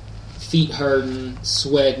 feet hurting,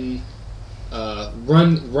 sweating.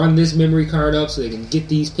 Run this memory card up so they can get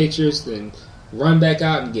these pictures, then run back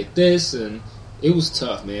out and get this, and it was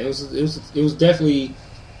tough, man. It was definitely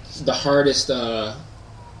the hardest. I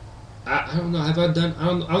don't know. Have I done? I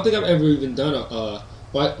don't think I've ever even done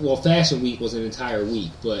well, Fashion Week was an entire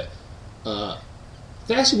week, but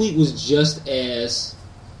Fashion Week was just as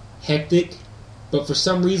hectic, but for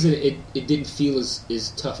some reason it didn't feel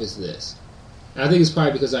as tough as this. And I think it's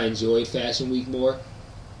probably because I enjoyed Fashion Week more.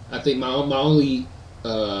 I think my only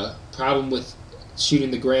problem with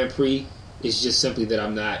shooting the Grand Prix is just simply that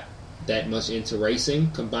I'm not that much into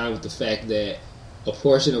racing, combined with the fact that a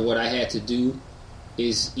portion of what I had to do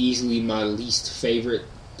is easily my least favorite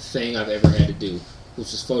thing I've ever had to do,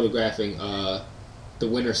 which was photographing the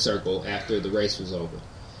winner's circle after the race was over.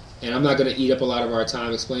 And I'm not going to eat up a lot of our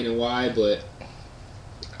time explaining why, but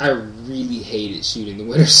I really hated shooting the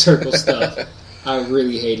winner's circle stuff. I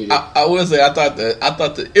really hated it. I would say I thought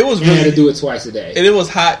that it was really. I had really to do it twice a day, and it was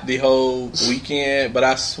hot the whole weekend. But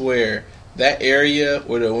I swear that area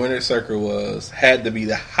where the winner's circle was had to be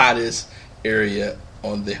the hottest area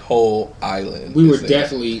on the whole island. We were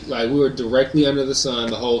definitely we were directly under the sun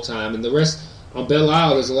the whole time, and the rest on Belle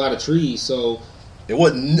Isle there's a lot of trees, so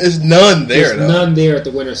there's none there. There's none there at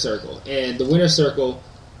the winner's circle, and the winner's circle.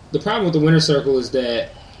 The problem with the winner's circle is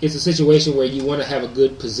that it's a situation where you want to have a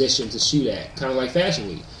good position to shoot at, kind of like Fashion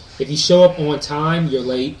Week. If you show up on time, you're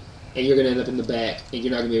late, and you're going to end up in the back, and you're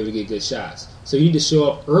not going to be able to get good shots. So you need to show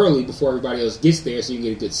up early before everybody else gets there so you can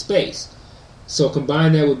get a good space. So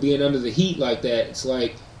combine that with being under the heat like that, it's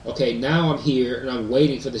like, okay, now I'm here, and I'm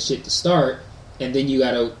waiting for the shit to start, and then you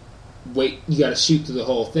got to wait, you got to shoot through the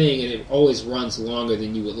whole thing, and it always runs longer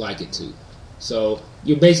than you would like it to. So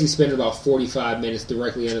you're basically spending about 45 minutes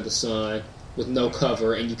directly under the sun, with no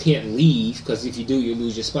cover, and you can't leave, because if you do, you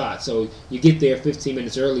lose your spot. So you get there 15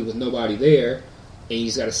 minutes early with nobody there, and you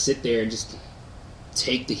just got to sit there and just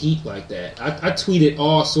take the heat like that. I tweeted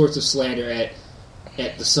all sorts of slander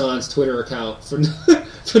at the Suns Twitter account for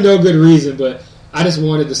no good reason, but I just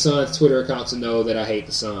wanted the Suns Twitter account to know that I hate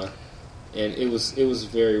the Sun, and it was a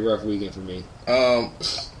very rough weekend for me.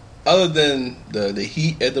 Other than the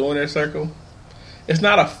heat at the winner's circle, it's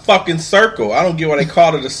not a fucking circle. I don't get why they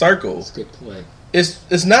call it a circle. That's a good point.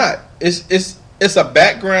 It's not. It's a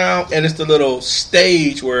background, and it's the little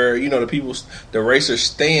stage where the racers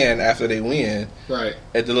stand after they win. Right.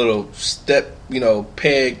 At the little step,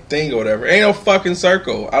 peg thing or whatever. Ain't no fucking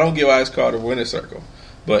circle. I don't get why it's called a winner's circle.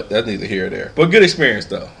 But that's neither here or there. But good experience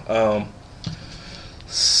though.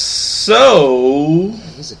 So.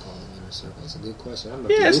 Is it called a winner's circle? That's a good question.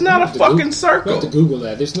 It's not a fucking circle. I have to Google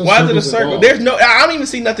that. There's no. Why is it a circle? There's no. I don't even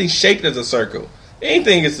see nothing shaped as a circle.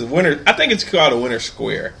 Anything is a winner. I think it's called a winner's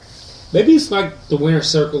square. Maybe it's like the winner's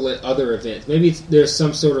circle at other events. Maybe there's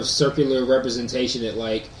some sort of circular representation at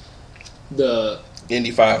like the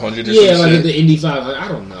Indy 500 or like at the Indy 500. I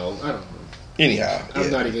don't know. Anyhow.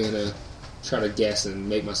 I'm not even going to try to guess and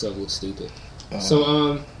make myself look stupid.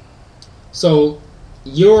 Uh-huh. So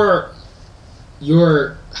your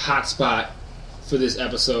hot spot for this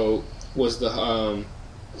episode was the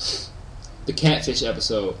catfish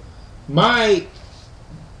episode. My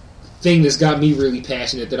thing that's got me really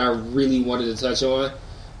passionate that I really wanted to touch on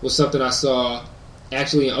was something I saw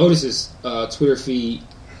actually in Otis's Twitter feed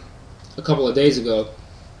a couple of days ago.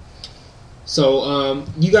 So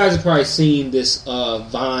you guys have probably seen this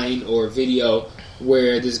Vine or video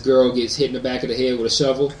where this girl gets hit in the back of the head with a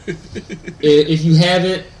shovel. If you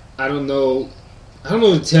haven't, I don't know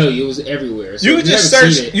what to tell you. It was everywhere. So you could just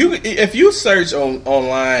search. If you search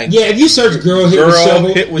online. Yeah, if you search "girl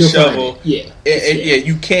hit with shovel," yeah,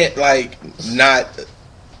 you can't not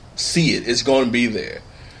see it. It's going to be there.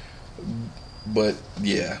 But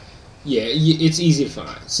yeah, it's easy to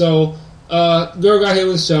find. So, girl got hit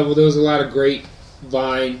with a shovel. There was a lot of great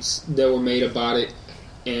vines that were made about it,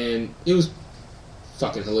 and it was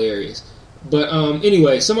fucking hilarious. But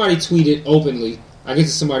anyway, somebody tweeted openly. I guess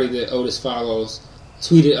it's somebody that Otis follows.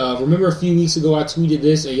 Tweeted, remember a few weeks ago I tweeted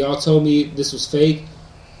this and y'all told me this was fake?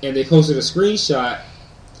 And they posted a screenshot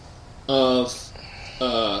of,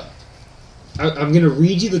 I'm going to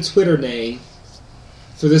read you the Twitter name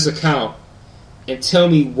for this account and tell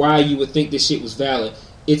me why you would think this shit was valid.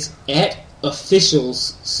 It's at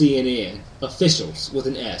officials CNN. Officials with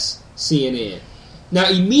an S. CNN. Now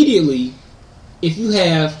immediately, if you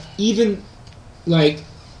have even like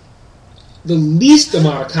the least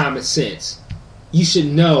amount of common sense, you should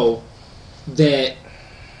know that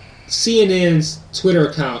CNN's Twitter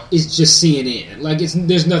account is just CNN. Like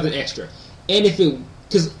there's nothing extra. And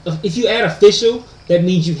because if you add official, that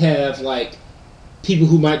means you have like people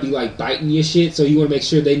who might be like biting your shit, so you want to make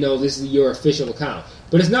sure they know this is your official account.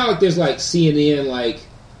 But it's not like there's like CNN, like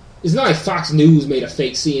it's not like Fox News made a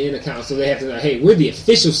fake CNN account, so they have to know, hey, we're the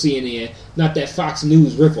official CNN, not that Fox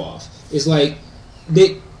News ripoff. It's like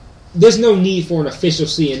there's no need for an official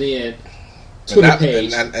CNN Twitter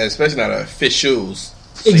page, and especially not officials.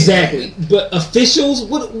 Exactly, but officials,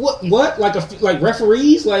 what? Like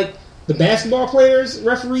referees, like the basketball players,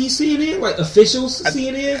 referees CNN, like officials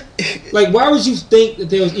CNN. Like, why would you think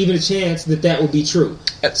that there was even a chance that would be true?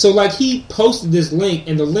 So, like, he posted this link,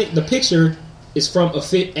 and the picture is from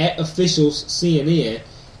at officials CNN,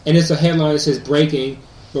 and it's a headline that says breaking: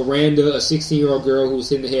 Miranda, a 16-year-old girl who was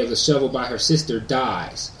hit in the head with a shovel by her sister,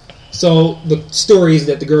 dies. So the story is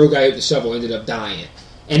that the girl who got hit with the shovel ended up dying.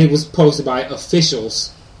 And it was posted by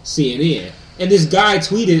officials CNN. And this guy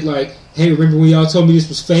tweeted like, hey, remember when y'all told me this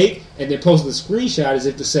was fake? And then posted a screenshot as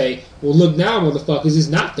if to say, well, look now, motherfuckers, it's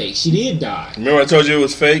not fake. She did die. Remember I told you it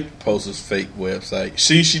was fake? Post this fake website.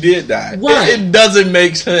 She did die. Right. It doesn't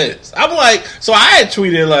make sense. I'm like, so I had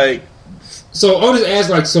tweeted like, so Otis asked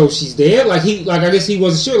like, so she's dead? Like I guess he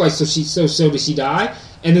wasn't sure. Like, so did she die?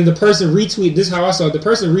 And then the person retweeted, this is how I saw it, the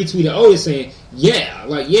person retweeted Otis saying,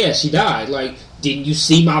 yeah, she died. Like, didn't you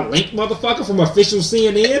see my link, motherfucker, from official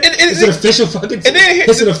CNN? It's an official fucking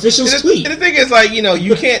it's an official tweet. And the thing is, like, you know,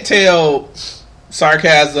 you can't tell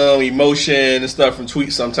sarcasm, emotion, and stuff from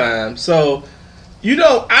tweets sometimes. So, you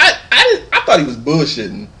know, I thought he was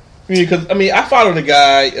bullshitting. I mean, I follow the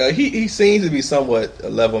guy. He seems to be somewhat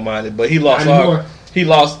level-minded, but he lost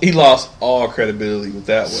all credibility with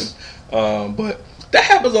that one. But that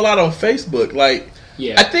happens a lot on Facebook. Like,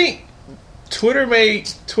 yeah. I think Twitter may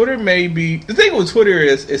be the thing with Twitter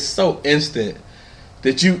is it's so instant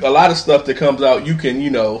that a lot of stuff that comes out you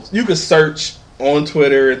can search on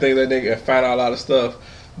Twitter and things like that and find out a lot of stuff.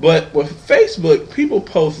 But with Facebook, people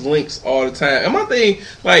post links all the time. And my thing,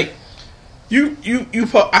 like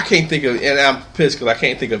I can't think of, and I'm pissed because I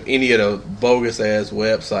can't think of any of the bogus ass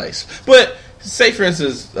websites. But say for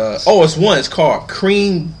instance, it's one. It's called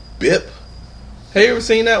Cream Bip. Have you ever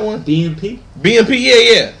seen that one? BNP,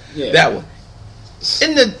 yeah, that one.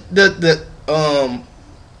 In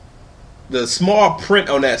the small print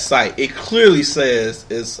on that site, it clearly says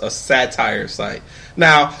it's a satire site.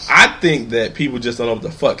 Now, I think that people just don't know what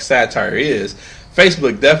the fuck satire is.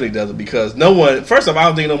 Facebook definitely doesn't, because first off,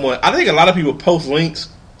 I think a lot of people post links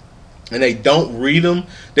and they don't read them.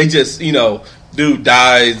 They just, dude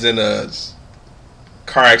dies in a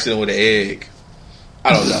car accident with an egg.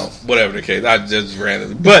 I don't know. Whatever the case. I just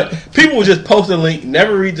randomly. But people will just post a link,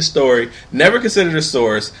 never read the story, never consider the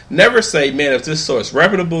source, never say, man, if this source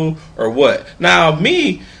reputable or what. Now,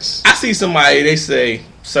 I see somebody, they say,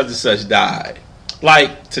 such and such died.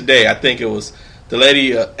 Like today, I think it was the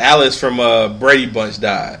lady, Alice from Brady Bunch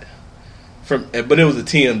died. But it was a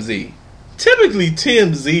TMZ. Typically,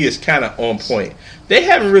 TMZ is kind of on point. They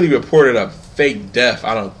haven't really reported a fake death,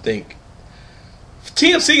 I don't think.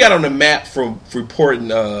 TMZ got on the map from reporting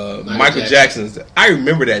Michael Jackson's. I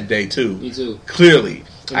remember that day too. Me too. Clearly,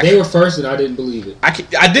 they were first, and I didn't believe it.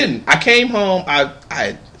 I didn't. I came home.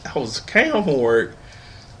 I came home from work.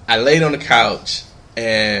 I laid on the couch,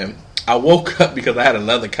 and I woke up because I had a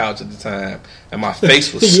leather couch at the time, and my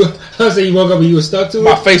face was. You woke up and you were stuck to it.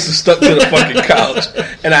 My face was stuck to the fucking couch,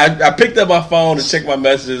 and I picked up my phone to check my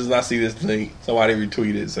messages, and I see this thing. Somebody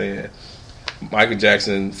retweeted saying Michael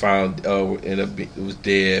Jackson was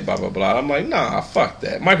dead, blah, blah, blah. I'm like, nah, fuck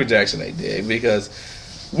that. Michael Jackson ain't dead,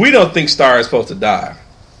 because we don't think stars supposed to die.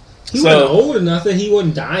 He wasn't old enough that he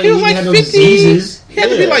wasn't dying. He was like had 50. No diseases. He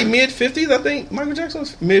had to be like mid-50s, I think. Michael Jackson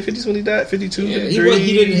was mid-50s when he died, 52, 53.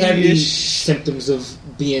 He didn't have any symptoms of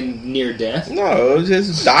being near death. No, it was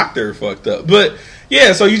his doctor fucked up. But,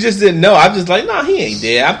 yeah, so you just didn't know. I'm just like, nah, he ain't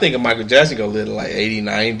dead. I'm thinking Michael Jackson gonna live to like 80,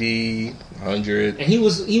 90, 100. And he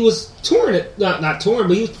was touring it, not touring,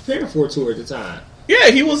 but he was preparing for a tour at the time. Yeah,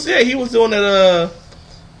 he was doing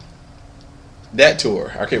that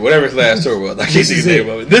tour. Okay, whatever his last tour was. I can't see his name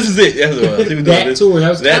of it. This is it. That's what it was. He was doing That tour. That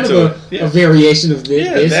was that kind tour. of a variation of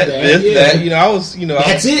this, that.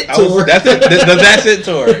 That's it tour. That's it. The That's It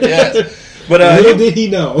tour. Yes. But little did he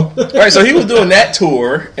know. Right, so he was doing that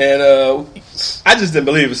tour, and I just didn't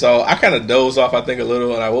believe it. So I kind of dozed off, I think, a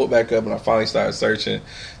little, and I woke back up and I finally started searching.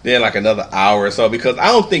 Then like another hour or so, because I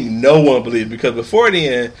don't think no one believed. Because before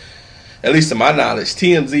then, at least to my knowledge,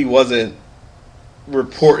 TMZ wasn't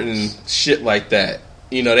reporting shit like that.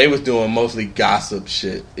 You know, they was doing mostly gossip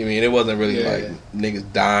shit. I mean, it wasn't really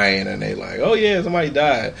niggas dying and they like, oh yeah, somebody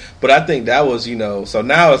died. But I think that was, so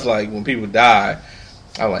now it's like when people die,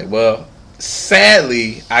 I'm like, well,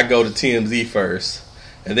 sadly, I go to TMZ first,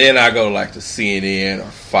 and then I go to like the CNN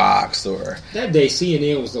or Fox or... That day,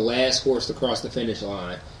 CNN was the last horse to cross the finish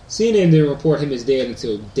line. CNN didn't report him as dead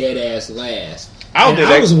until dead ass last.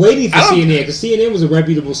 I was waiting for CNN because CNN was a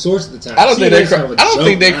reputable source at the time. I don't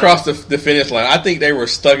think they crossed the finish line. I think they were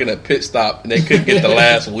stuck in a pit stop and they couldn't get the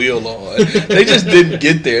last wheel on. They just didn't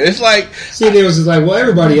get there. It's like CNN was just like, well,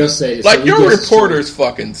 everybody else said it. Like, so your reporters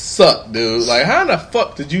fucking suck, dude. Like, how in the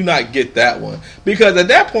fuck did you not get that one? Because at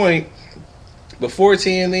that point, before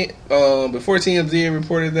TMZ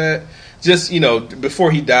reported that, just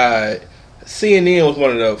before he died, CNN was one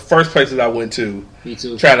of the first places I went to. Me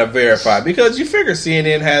too. Trying to verify, because you figure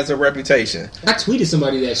CNN has a reputation. I tweeted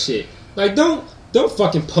somebody that shit. Like, don't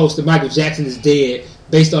fucking post that Michael Jackson is dead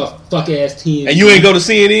based off fuck ass TMZ. And you ain't go to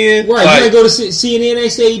CNN? Right, you ain't go to CNN, they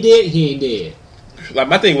say he dead, he ain't dead. Like,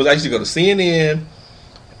 my thing was I used to go to CNN,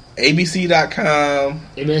 ABC.com,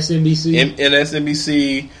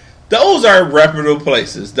 MSNBC. Those are reputable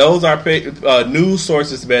places. Those are news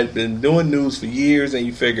sources that been doing news for years, and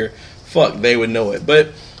you figure, fuck, they would know it. But,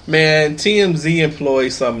 man, TMZ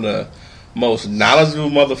employs some of the most knowledgeable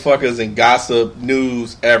motherfuckers in gossip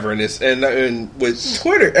news ever. And with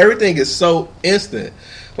Twitter, everything is so instant.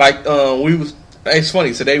 Like, it's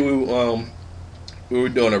funny, today we were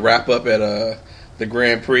doing a wrap up at the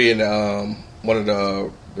Grand Prix, and one of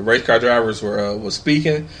the race car drivers was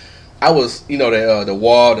speaking. I was, the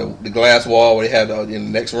wall, the glass wall where they had in the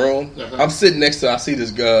next room. Uh-huh. I'm sitting next to, I see this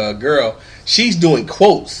girl. She's doing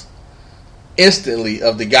quotes instantly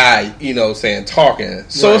of the guy, talking.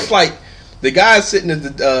 So right. It's like the guy's sitting at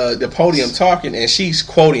the podium talking, and she's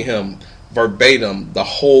quoting him verbatim the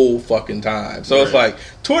whole fucking time. So It's like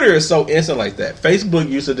Twitter is so instant like that. Facebook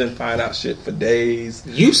used to didn't find out shit for days.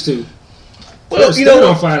 Used to. Well,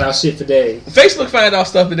 don't find out shit for days. Facebook find out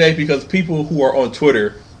stuff today because people who are on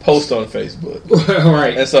Twitter post on Facebook.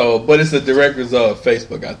 Right. And so, but it's a direct result of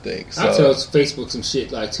Facebook, I think. So, I tell Facebook some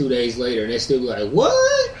shit like 2 days later, and they still be like,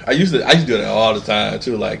 what? I used to do that all the time,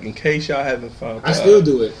 too. Like, in case y'all haven't found out. I still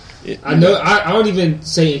do it. I know. I don't even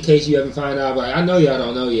say in case you haven't found out, but I know y'all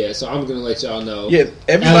don't know yet, so I'm going to let y'all know. Yeah,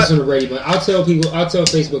 Allison Brady Bunch. I'll tell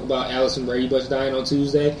Facebook about Allison Brady Bunch dying on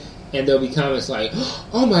Tuesday, and there'll be comments like,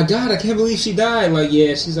 oh my God, I can't believe she died. Like,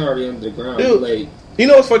 yeah, she's already under the ground. Dude, late. You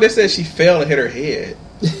know what's funny? They said she fell and hit her head.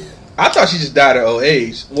 I thought she just died at old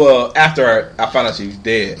age. Well, after I found out she was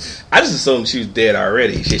dead, I just assumed she was dead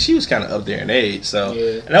already. She was kind of up there in age, so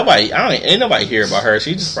ain't nobody hear about her.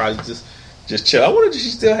 She just probably just chill. I wonder if she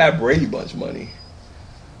still have Brady Bunch money.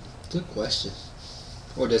 Good question.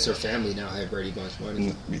 Or does her family now have Brady Bunch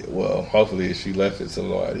money? Well, hopefully she left it to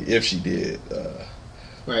somebody. If she did,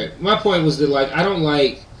 right. My point was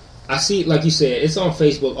that I see, like you said, it's on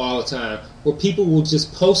Facebook all the time where people will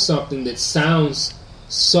just post something that sounds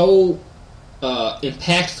so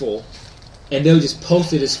impactful, and they'll just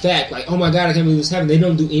post it as fact. Like, oh my God, I can't believe this happened. They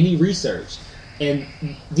don't do any research, and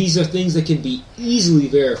these are things that can be easily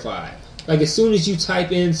verified. Like, as soon as you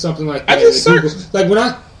type in something like that, Google, like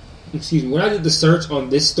when I did the search on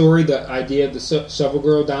this story, the idea of the shovel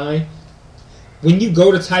girl dying, when you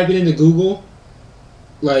go to type it into Google,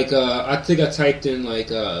 like I think I typed in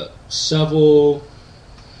shovel.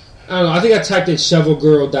 I don't know. I think I typed in "shovel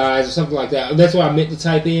girl dies" or something like that. That's what I meant to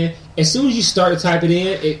type in. As soon as you start to type it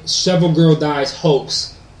in, "shovel girl dies"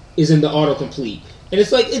 hoax is in the autocomplete, and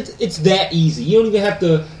it's like it's that easy. You don't even have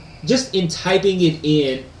to. Just in typing it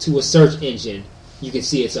in to a search engine, you can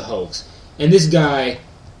see it's a hoax. And this guy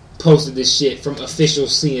posted this shit from official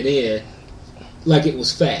CNN like it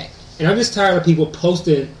was fact. And I'm just tired of people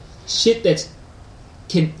posting shit that's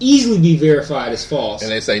can easily be verified as false.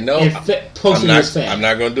 And they say, no, and posting as fact. I'm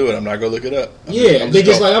not going to do it. I'm not going to look it up. I'm not going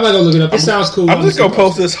to look it up. It sounds cool. I'm just going to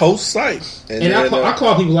post this host site. And I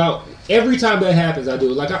call people out. Every time that happens, I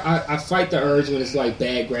do it. Like, I fight the urge when it's, like,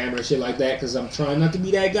 bad grammar and shit like that, because I'm trying not to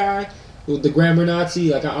be that guy with the grammar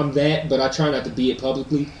Nazi. Like, I'm that, but I try not to be it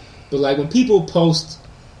publicly. But, like, when people post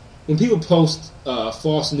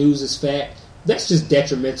false news as fact, that's just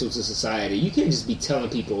detrimental to society. You can't just be telling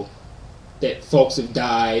people that folks have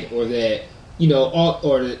died, or that, you know,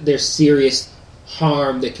 or there's serious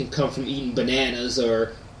harm that can come from eating bananas,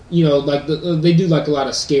 or, you know, like they do like a lot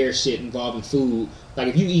of scare shit involving food. Like,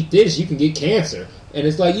 if you eat this, you can get cancer, and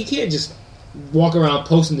it's like you can't just walk around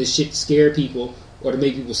posting this shit to scare people or to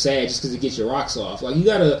make people sad just because it gets your rocks off. Like, you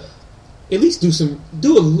gotta at least you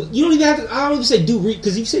don't even have to. I don't even say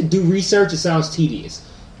because you said do research. It sounds tedious.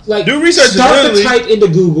 Like, do research. Start to type into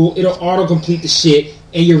Google. It'll autocomplete the shit,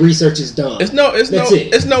 and your research is done. It's no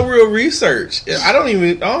real research. I don't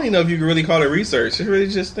even know if you can really call it research. It's really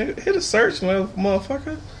just hit a search,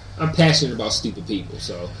 motherfucker. I'm passionate about stupid people,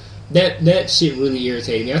 so that shit really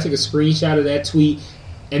irritated me. I took a screenshot of that tweet,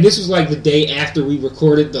 and this was like the day after we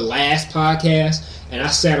recorded the last podcast. And I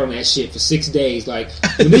sat on that shit for 6 days. Like,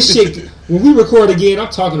 when we record again, I'm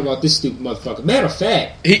talking about this stupid motherfucker. Matter of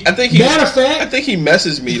fact, I think he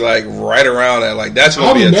messaged me like right around that. Like, that's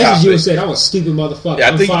gonna be a topic. I messaged you and said I'm a stupid motherfucker.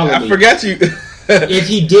 Yeah, I forgot you. If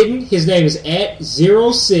he didn't, his name is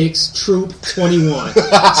 @06troop21.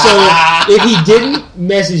 So if he didn't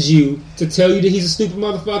message you to tell you that he's a stupid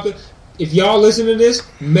motherfucker, if y'all listen to this,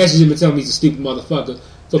 message him and tell him he's a stupid motherfucker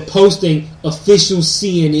for posting official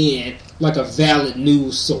CNN like a valid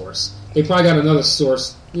news source. They probably got another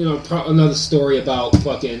source, you know, another story about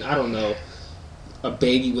fucking, I don't know, a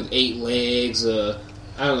baby with 8 legs, I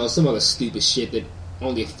don't know, some other stupid shit that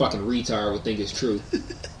only a fucking retard would think is true.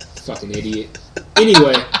 Fucking idiot.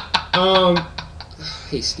 Anyway,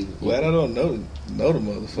 hey, stupid people. Glad I don't know the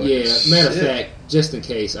motherfucker. Yeah, matter of fact, just in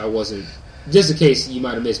case you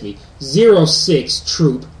might have missed me,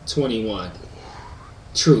 06troop21.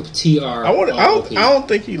 Troop, TR. I don't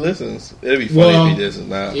think he listens. It'd be funny if he listens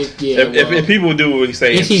now. If people do what he's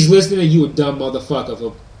saying. If he's listening, you a dumb motherfucker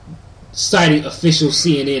for citing official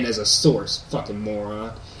CNN as a source. Fucking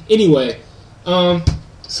moron. Anyway,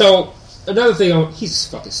 so another thing, he's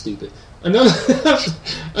fucking stupid. Another thing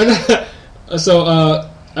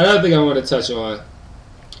I want to touch on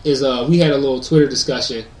is we had a little Twitter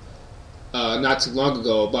discussion not too long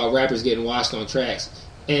ago about rappers getting washed on tracks,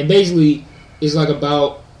 and basically it's like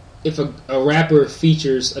about if a rapper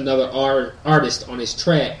features another artist on his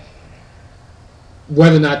track,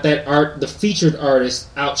 whether or not the featured artist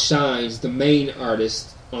outshines the main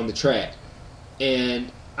artist on the track.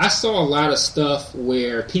 And I saw a lot of stuff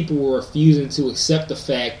where people were refusing to accept the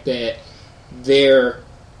fact that their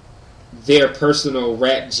personal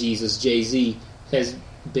rap Jesus, Jay-Z, has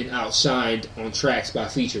been outshined on tracks by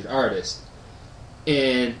featured artists.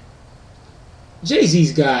 And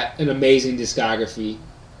Jay-Z's got an amazing discography.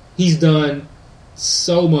 He's done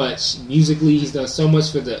so much musically. He's done so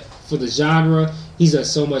much for the genre. He's done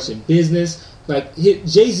so much in business. Like,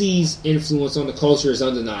 Jay-Z's influence on the culture is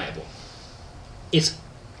undeniable. It's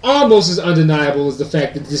almost as undeniable as the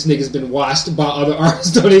fact that this nigga's been watched by other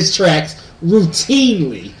artists on his tracks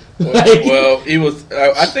routinely. Well, he was.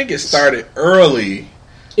 I think it started early.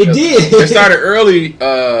 It did. It started early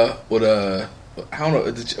with I don't know.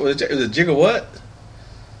 Is it Jigga What?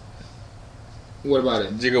 What about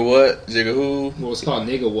it? Jigga What? Jigga Who? Well, it's called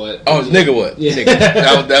Nigga What. Oh, it's Nigga What. Yeah. Nigga.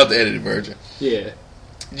 That was the edited version. Yeah.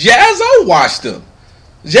 Jaz-O watched him.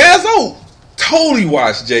 Jaz-O totally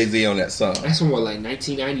watched Jay-Z on that song. That's from what, like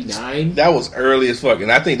 1999? That was early as fuck.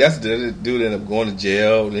 And I think that's the dude ended up going to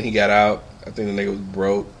jail. Then he got out. I think the nigga was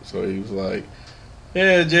broke. So he was like,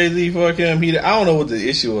 yeah, Jay-Z, fuck him. I don't know what the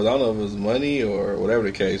issue was. I don't know if it was money or whatever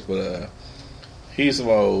the case. But he's some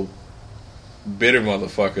old bitter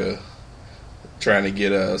motherfucker trying to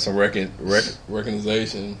get some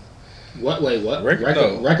recognition. What? Wait, what?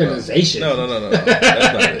 Recognition? No.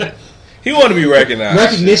 That's not it. He wanted to be recognized.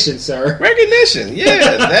 Recognition, sir. Recognition,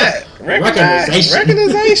 yeah, that.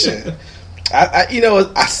 Recognition.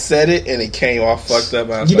 I said it and it came off fucked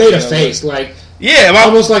up. You made a face, like, yeah,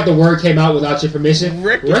 almost like the word came out without your permission.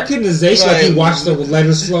 Recognition, like you watched the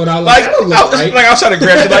letters float out. Like I was trying to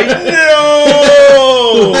grab it, like,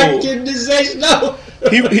 no. Recognition, no.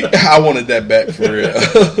 I wanted that back for real.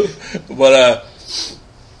 But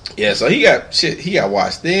yeah, so he got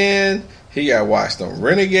watched then. He got watched on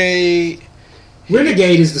Renegade.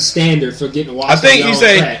 Renegade is the standard for getting watched. I think you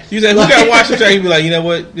say who got watched on track? He'd be like, you know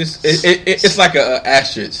what? It's like a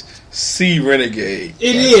asterisk. C Renegade.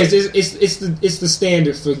 It is. It's the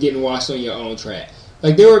standard for getting washed on your own track.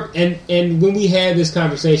 Like there were, and when we had this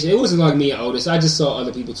conversation, it wasn't like me and Otis. I just saw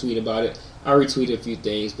other people tweet about it. I retweeted a few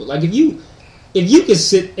things, but like if you can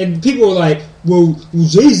sit and people were like, well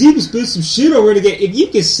Jay-Z was spit some shit on Renegade. If you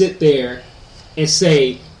can sit there and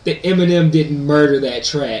say that Eminem didn't murder that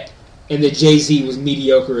track and that Jay-Z was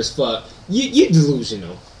mediocre as fuck, you're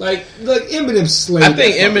delusional. Like Eminem slayed. I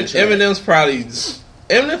think Eminem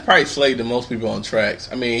Eminem probably slayed the most people on tracks.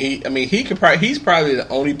 He's probably the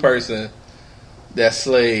only person that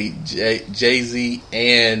slayed Jay-Z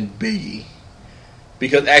and Biggie.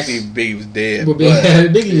 Because actually Biggie was dead. Well,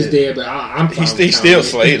 Biggie was dead, but I'm fine. He still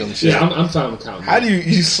slayed him. Shit. Yeah, I'm fine with counting. How do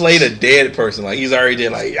you slay a dead person? Like he's already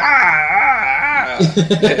dead. Like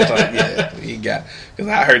It's like, yeah, he got. Because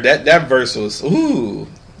I heard that verse was ooh.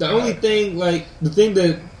 The only thing, the thing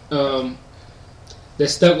that that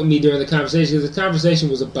stuck with me during the conversation is the conversation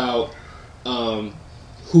was about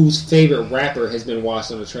whose favorite rapper has been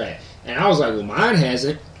washed on the track, and I was like, well, mine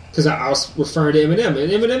hasn't. Because I was referring to Eminem,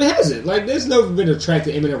 and Eminem hasn't. Like, there's never been a track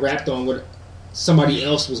that Eminem rapped on where somebody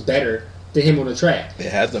else was better than him on the track.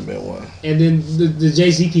 There hasn't been one. And then the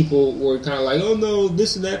Jay-Z people were kind of like, oh no,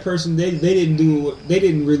 this and that person, they weren't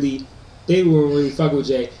really fucking with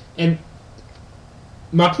Jay. And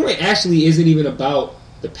my point actually isn't even about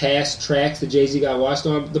the past tracks that Jay-Z got washed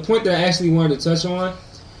on. The point that I actually wanted to touch on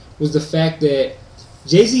was the fact that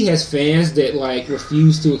Jay-Z has fans that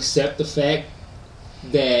refuse to accept the fact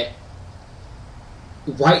that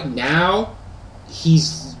right now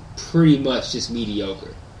he's pretty much just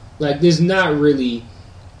mediocre. There's not really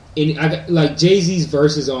any. Jay-Z's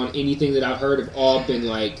verses on anything that I've heard have all been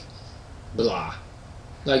blah.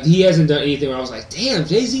 He hasn't done anything where I was like, damn,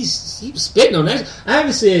 he was spitting on that. I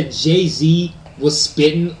haven't said Jay-Z was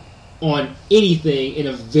spitting on anything in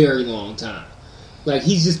a very long time.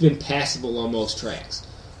 He's just been passable on most tracks.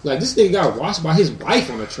 This thing got watched by his wife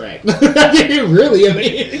on the track. Really?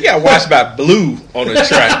 He got watched by Blue on the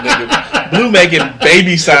track, nigga. Blue making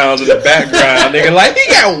baby sounds in the background, nigga. He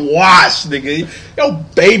got watched, nigga. Yo,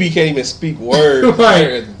 baby can't even speak words.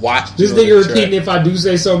 Right. Watch this nigga repeating "if I do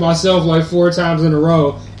say so myself" 4 times in a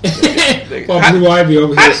row. While Blue Ivy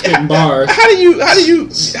over here spitting bars. How do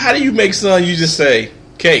you make son? You just say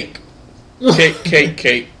cake,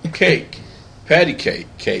 cake, patty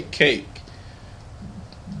cake.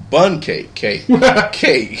 Bun cake.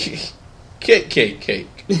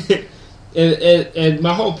 And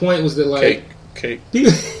my whole point was that cake.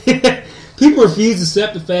 People refuse to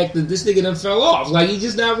accept the fact that this nigga done fell off. He's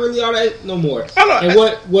just not really all that no more. And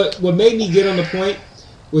what made me get on the point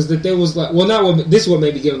was that there was this is what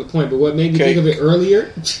made me get on the point, but what made me think of it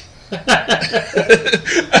earlier.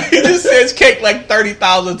 He just says cake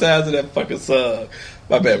 30,000 times in that fucking song.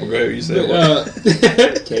 My bad, but go ahead. You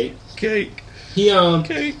said cake.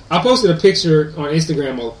 I posted a picture on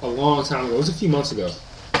Instagram a long time ago. It was a few months ago.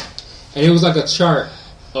 And it was a chart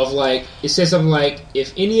of it said something like,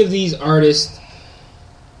 if any of these artists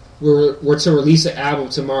were to release an album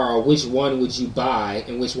tomorrow, which one would you buy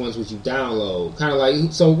and which ones would you download? Kind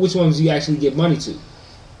of so which ones do you actually give money to?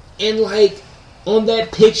 And on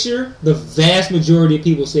that picture, the vast majority of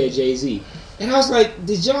people said Jay-Z. And I was like,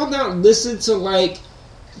 did y'all not listen to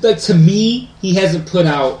to me, he hasn't put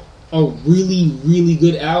out a really, really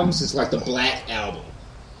good album since the Black Album.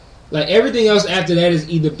 Everything else after that has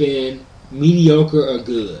either been mediocre or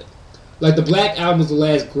good. The Black Album was the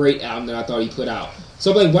last great album that I thought he put out.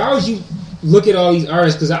 So why would you look at all these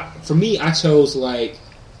artists? Because for me, I chose I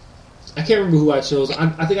can't remember who I chose.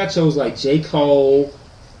 I think I chose J. Cole,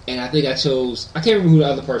 and I can't remember who the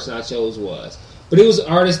other person I chose was. But it was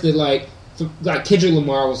artists that Kendrick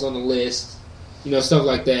Lamar was on the list, stuff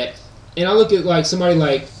like that. And I look at somebody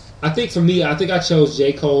I think I chose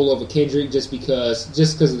J. Cole over Kendrick just because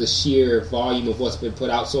of the sheer volume of what's been put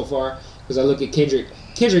out so far. Because I look at Kendrick.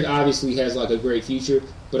 Kendrick obviously has a great future,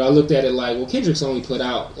 but I looked at it Kendrick's only put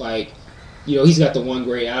out he's got the one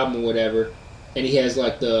great album or whatever, and he has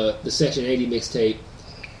the Section 80 mixtape,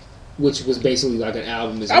 which was basically an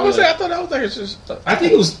album as well. I would say I thought that was just. I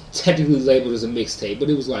think it was technically labeled as a mixtape, but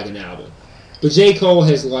it was an album. But J. Cole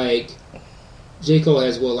has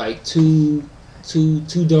two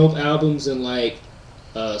dope albums and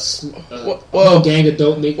a whole gang of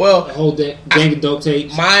dope gang of dope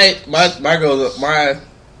tapes. My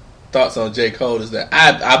thoughts on J. Cole is that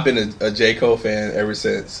I've been a J. Cole fan ever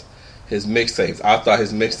since his mixtapes. I thought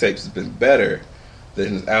his mixtapes has been better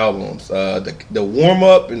than his albums. The warm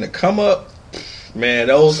up and the come up, man,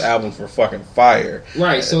 those albums were fucking fire.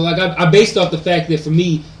 Right. So I based off the fact that for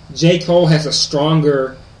me, J. Cole has a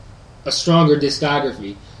stronger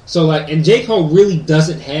discography. So like, and J. Cole really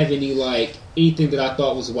doesn't have any like anything that I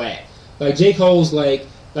thought was whack. Like J. Cole's like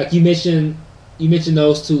you mentioned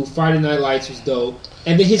those two. Friday Night Lights was dope,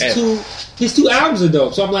 and then his two albums are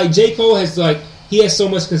dope. So I'm like, J. Cole has he has so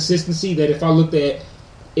much consistency that if I looked at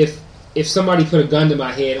if somebody put a gun to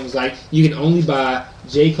my head and was like, you can only buy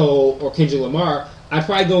J. Cole or Kendrick Lamar, I'd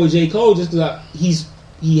probably go with J. Cole just because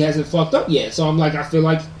he hasn't fucked up yet. So I'm like, I feel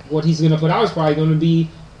like what he's going to put out is probably going to be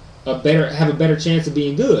have a better chance of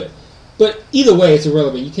being good. But either way, it's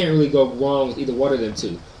irrelevant. You can't really go wrong with either one of them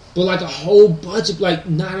two. But like a whole bunch of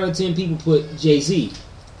 9 out of 10 people put Jay-Z,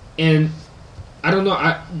 and I don't know.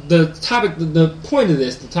 The point of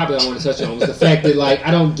this, the topic I want to touch on was the fact that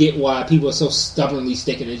I don't get why people are so stubbornly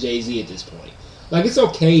sticking to Jay-Z at this point. Like it's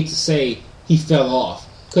okay to say he fell off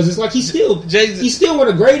because it's like he's still one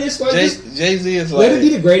of the greatest. Like Jay-Z is let him be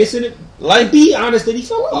the greatest in it. Like be honest that he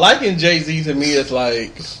fell off. Liking Jay-Z to me is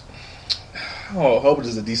like, I hope it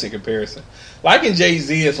is a decent comparison. Liking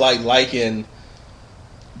Jay-Z is like liking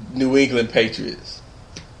New England Patriots.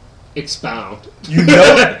 Expound. You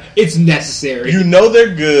know it's necessary. You know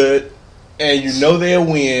they're good, and you know they'll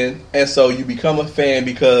win, and so you become a fan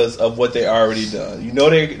because of what they already done. You know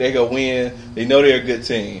they're gonna win. They know they're a good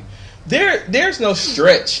team. There's no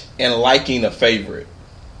stretch in liking a favorite.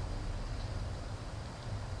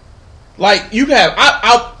 Like you have,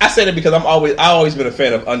 I said it because I've always been a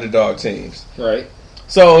fan of underdog teams. Right.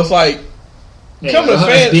 So it's like. Becoming a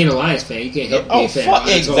fan, being a Lions fan, you can't help being a fan. Fuck,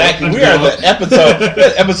 exactly. We are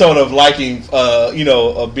the episode of liking,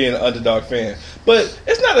 of being an underdog fan. But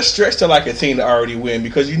it's not a stretch to like a team to already win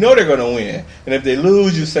because you know they're going to win. And if they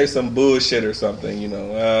lose, you say some bullshit or something.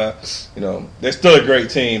 They're still a great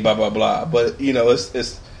team. Blah blah blah. But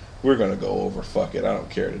it's we're going to go over. Fuck it. I don't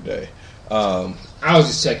care today. I was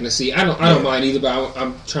just checking to see. I don't mind either, but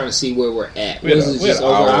I'm trying to see where we're at. What is it? Just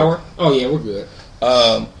over an hour? Oh yeah, we're good.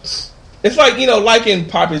 It's like, liking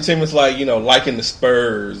popular teams, like, liking the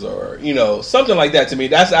Spurs or, something like that to me.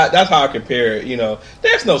 That's how I compare it,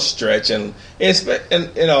 There's no stretch, and I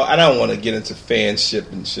don't want to get into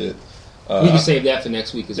fanship and shit. We can save that for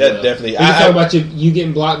next week as well. Definitely. We can talk about you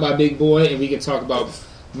getting blocked by Big Boy, and we can talk about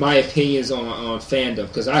my opinions on fandom,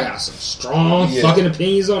 because I got some strong fucking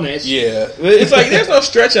opinions on that shit. Yeah. It's like, there's no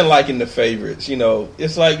stretch in liking the favorites,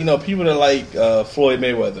 It's like, people that like Floyd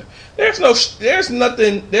Mayweather. There's no stretch,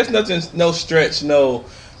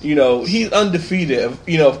 he's undefeated.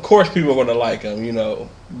 Of course people are going to like him,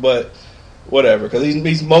 but whatever, because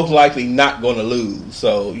he's most likely not going to lose.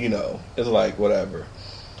 So, it's like, whatever.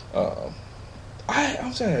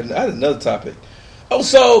 I'm saying, I had another topic. Oh,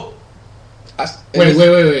 so... Wait.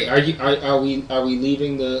 Are we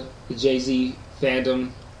leaving the Jay-Z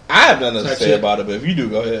fandom? I have nothing to say about it, but if you do,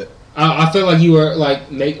 go ahead. I feel like you were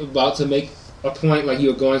about to make a point, like you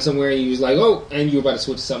were going somewhere and you was like, oh, and you were about to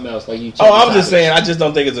switch to something else. I'm just saying, I just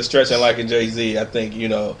don't think it's a stretch in liking Jay-Z. I think,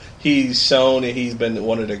 he's shown that he's been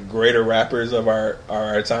one of the greater rappers of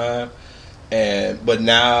our time. But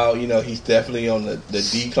now, he's definitely on the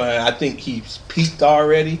decline. I think he's peaked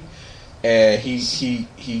already. And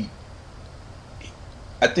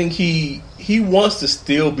I think he wants to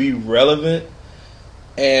still be relevant,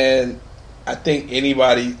 and I think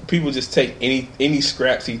people just take any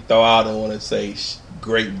scraps he throw out and want to say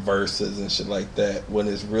great verses and shit like that when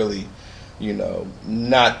it's really,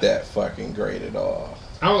 not that fucking great at all.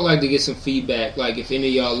 I would like to get some feedback, like if any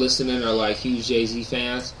of y'all listening are like huge Jay-Z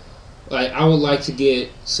fans, like I would like to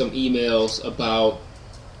get some emails about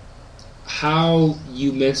how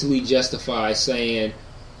you mentally justify saying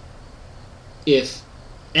if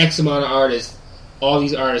X amount of artists, all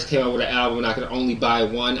these artists came out with an album and I could only buy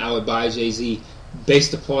one, I would buy Jay-Z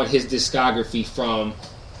based upon his discography from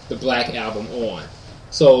the Black Album on.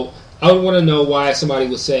 So I would want to know why somebody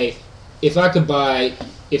would say, if I could buy,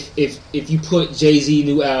 if you put Jay-Z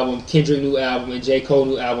new album, Kendrick new album, and J. Cole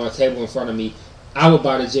new album on a table in front of me, I would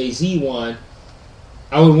buy the Jay-Z one.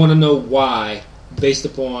 I would want to know why, based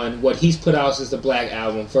upon what he's put out since the Black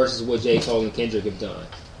Album versus what J. Cole and Kendrick have done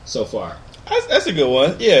so far. That's a good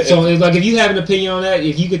one. Yeah. So, if you have an opinion on that,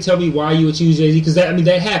 if you could tell me why you would choose Jay-Z, because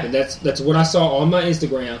that happened. That's what I saw on my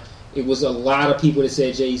Instagram. It was a lot of people that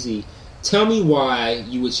said Jay-Z. Tell me why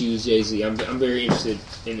you would choose Jay-Z. I'm very interested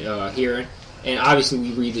in hearing. And obviously,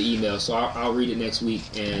 we read the email, so I'll read it next week.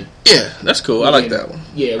 And yeah, that's cool. I like that one.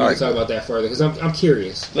 Yeah, we can talk about that further because I'm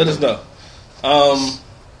curious. Let us know.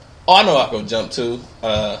 I know I can jump to.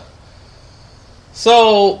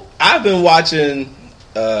 So I've been watching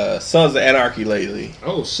Sons of Anarchy lately.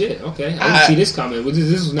 Oh shit! Okay, I didn't see this coming.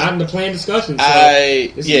 This was not in the planned discussion. So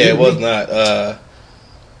it was not.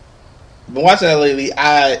 Been watching that lately.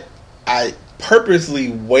 I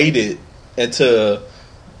purposely waited until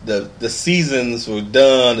the seasons were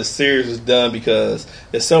done, the series was done, because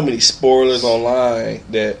there's so many spoilers online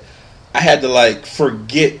that I had to like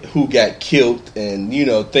forget who got killed and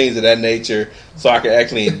things of that nature, so I could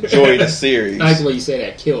actually enjoy the series. I like the way you say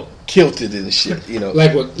that, killed. Kilted and shit,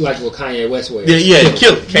 like what Kanye West wears. Yeah,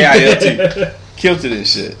 kilted, KILT, kilted and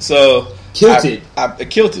shit. So kilted, I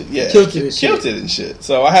kilted, yeah, kilted and shit. Kilted and shit.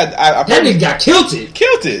 So I that nigga got kilted.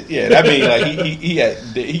 Kilted, yeah. That means like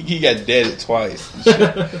he got deaded twice. And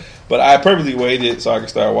shit. But I purposely waited so I could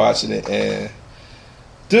start watching it, and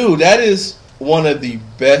dude, that is one of the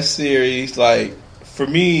best series. Like, for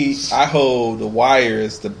me, I hold The Wire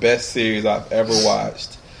as the best series I've ever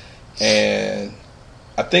watched, and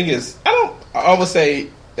I think I would say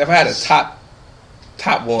if I had a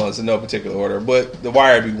top ones in no particular order, but The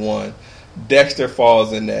Wire would be one. Dexter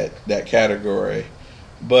falls in that category,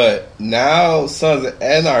 but now Sons of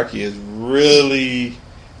Anarchy is really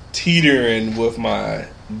teetering with my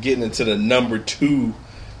getting into the number 2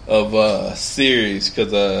 of series,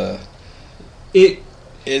 because If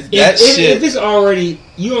it's already,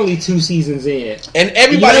 you only 2 seasons in, and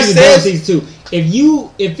everybody says season 2.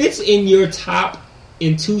 If it's in your top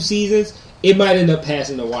in 2 seasons, it might end up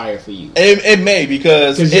passing The Wire for you. It may,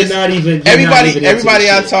 because you're not even everybody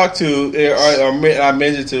I talk to or I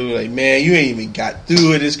mentioned to, like, man, you ain't even got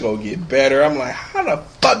through it. It's gonna get better. I'm like, how the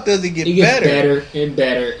fuck does it get better? It gets better and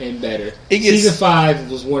better and better. Season 5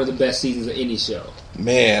 was one of the best seasons of any show.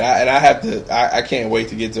 Man, I can't wait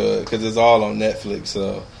to get to it because it's all on Netflix.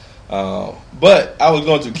 So, but I was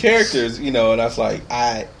going through characters, and I was like,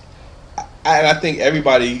 I think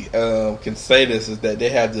everybody can say this, is that they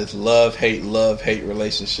have this love hate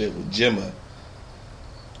relationship with Gemma,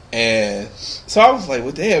 and so I was like,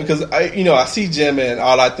 well, damn, because I see Gemma and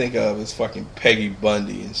all I think of is fucking Peggy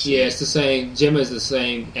Bundy and shit. Yeah, it's the same. Gemma is the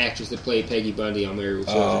same actress that played Peggy Bundy on Married with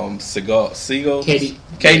Children.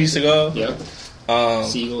 Katie Sagal. Yep.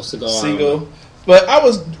 Siegel. But I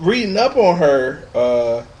was reading up on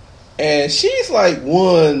her, and she's like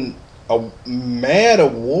won mad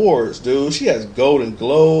awards, dude. She has Golden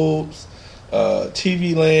Globes,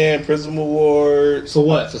 TV Land, Prism Awards. For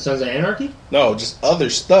what? For Sons of Anarchy? No, just other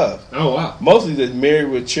stuff. Oh wow. Mostly the Married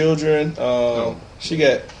with Children. She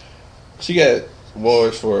got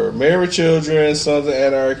awards for Married with Children, Sons of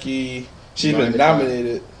Anarchy. She's been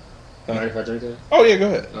nominated. Mind if I drink that? Oh yeah, go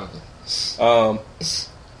ahead. Okay. And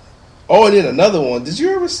then another one. Did you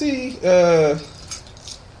ever see 8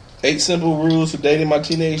 Simple Rules for Dating My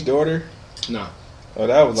Teenage Daughter? No. Oh,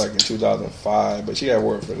 that was like in 2005, but she got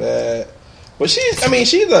award for that. But she's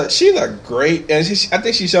a great, and I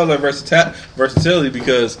think she shows her versatility,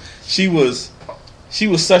 because she was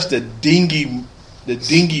such the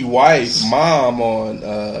dingy wife mom on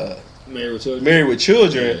Married with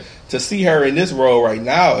Children. Yeah. To see her in this role right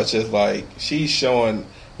now, it's just like she's showing,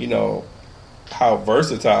 how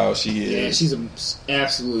versatile she is. Yeah, she's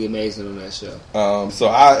absolutely amazing on that show. So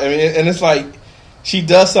I mean, and it's like she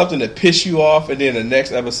does something to piss you off, and then the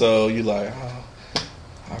next episode you're like, oh,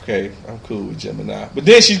 okay, I'm cool with Gemini. But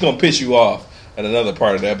then she's gonna piss you off at another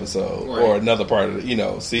part of the episode, right, or another part of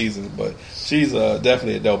the season. But she's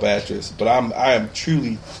definitely a dope actress. But I am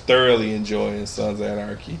truly thoroughly enjoying Sons of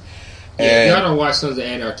Anarchy. Yeah, if y'all don't watch Sons of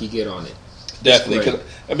Anarchy, get on it. Definitely,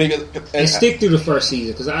 and stick through the first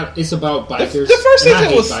season, because it's about bikers.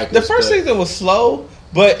 The first season was slow,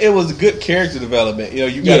 but it was good character development.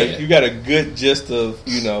 You got a good gist of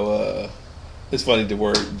it's funny the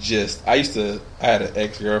word gist. I had an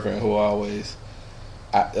ex-girlfriend who always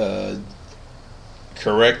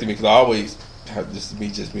corrected me, because I always, just me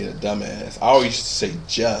just being a dumbass, I always used to say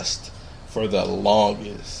just for the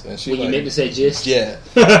longest. And she you meant to say just? Yeah.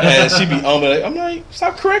 And she'd be on me like, I'm like,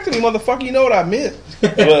 stop correcting me, motherfucker, you know what I meant.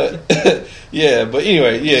 But yeah, but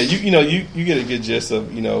anyway, yeah, you get a good gist of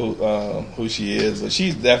who she is. But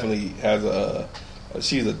she's definitely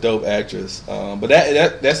she's a dope actress. But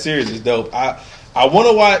that series is dope. I want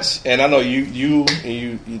to watch, and I know you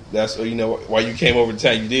that's why you came over the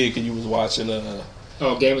time you did, because you was watching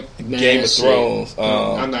Game of Thrones.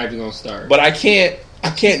 I'm not even gonna start. But I can't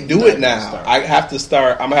do it now. I have to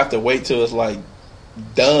start. I'm gonna have to wait till it's like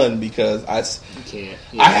done, because you can't.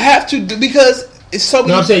 Yeah. I have to because it's so.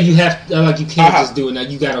 No, I'm saying you have you can't just do it now.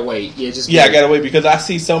 You gotta wait. Yeah, I gotta wait, because I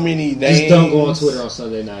see so many names. Just don't go on Twitter on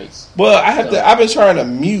Sunday nights. Well, I have to. I've been trying to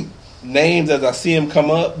mute names as I see them come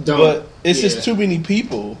up, but it's just too many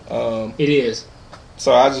people. It is.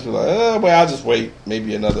 So I just be like, I'll just wait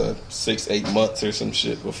maybe another 6-8 months or some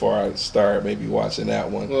shit before I start maybe watching that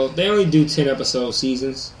one. Well, they only do 10 episode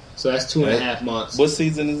seasons, so that's 2.5 months. What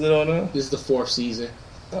season is it on now? This is the 4th season.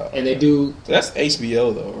 Oh, and they do... That's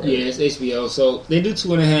HBO though, right? Yeah, it's HBO. So they do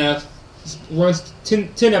 2.5, runs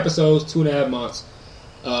 10 episodes, 2.5 months.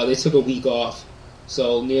 They took a week off,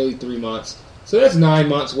 so nearly 3 months. So that's 9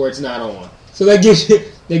 months where it's not on. So that gives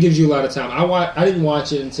you a lot of time. I didn't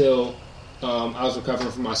watch it until I was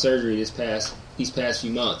recovering from my surgery these past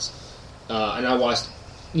few months, and I watched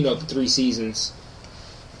the 3 seasons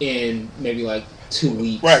in maybe like 2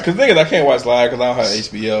 weeks. Right, because the thing is, I can't watch live because I don't have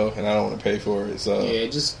HBO and I don't want to pay for it. So yeah,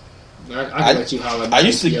 I can let you holler my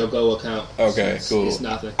HBO Go account. Okay, cool. It's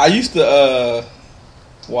nothing. I used to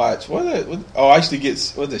watch I used to get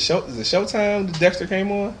is it Showtime that Dexter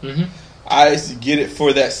came on? Mm-hmm. I used to get it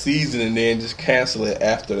for that season and then just cancel it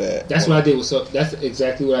after that. That's what I did that's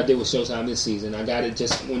exactly what I did with Showtime this season. I got it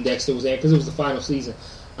just when Dexter was there because it was the final season.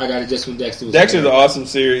 I got it just when Dexter was Dexter's there. an awesome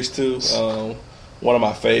series too. One of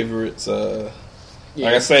my favorites.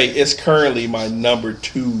 Like I say, it's currently my number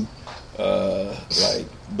 2, like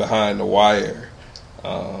behind the wire.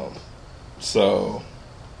 So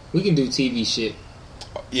we can do TV shit.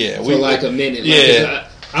 Yeah, for like a minute. Yeah. Like,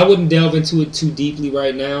 I wouldn't delve into it too deeply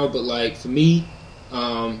right now, but like for me,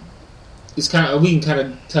 it's kind of we can kind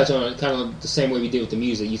of touch on it kind of the same way we did with the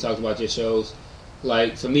music. You talked about your shows.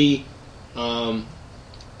 Like for me,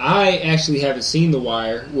 I actually haven't seen The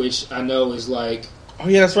Wire, which I know is like. Oh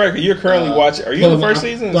yeah, that's right. 'Cause you're currently watching. Are you in the first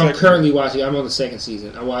season? I'm currently watching. I'm on the second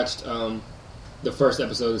season. I watched the first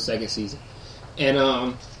episode of the second season,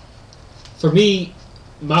 and for me.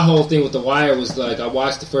 My whole thing with The Wire was like I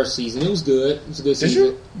watched the first season. It was good. It was a good season. Did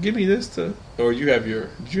you give me this to, or you have your?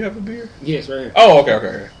 Did you have a beer? Yes, right here. Oh,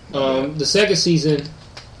 okay. The second season,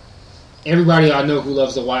 everybody I know who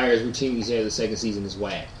loves The Wire is routinely saying the second season is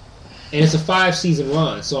whack, and it's a 5-season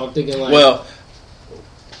run. So I'm thinking like, well,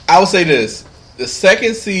 I would say this: the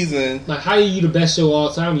second season, like, how are you the best show of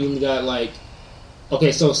all time? You only got like,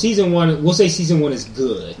 okay, so season 1. We'll say season 1 is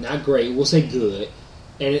good, not great. We'll say good.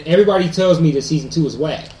 And everybody tells me that season 2 is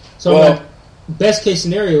whack. So I'm like, best case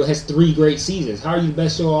scenario has 3 great seasons. How are you the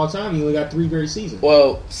best show of all time? You only got 3 great seasons.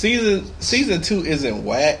 Well, season 2 isn't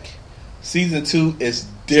whack. Season 2 is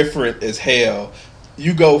different as hell.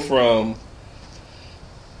 You go from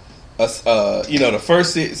the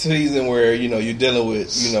first season where you're dealing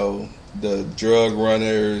with the drug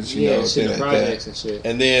runners, shit, like projects that. and shit.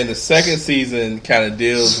 And then the second season kind of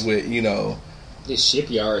deals with this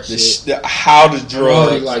shipyard shit. How the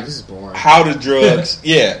drugs, like this is boring. How the drugs,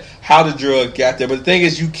 how the drug got there. But the thing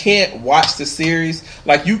is, you can't watch the series.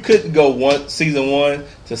 Like you couldn't go season 1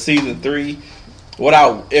 to season 3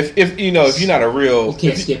 without if you're not a real. You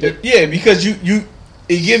can't skip it. Yeah, because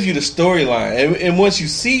it gives you the storyline, and once you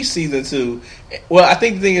see season 2, well, I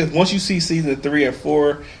think the thing is once you see season 3 and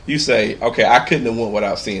 4, you say, okay, I couldn't have went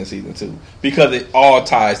without seeing season 2 because it all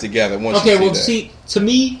ties together. See, to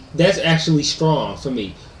me, that's actually strong for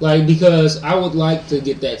me. Like because I would like to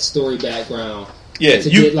get that story background. Yeah,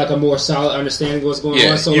 get like a more solid understanding of what's going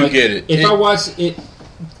on. So you like, get it. If I watch it,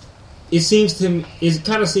 it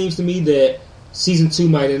kind of seems to me that season 2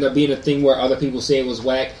 might end up being a thing where other people say it was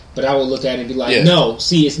whack, but I will look at it and be like, no,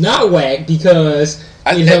 see, it's not whack because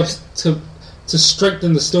it helps to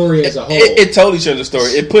strengthen the story as a whole. It totally shows the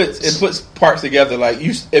story. It puts parts together. Like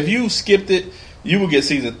if you skipped it, you would get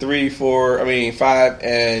season 3, 5,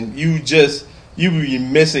 and you would be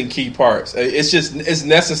missing key parts. It's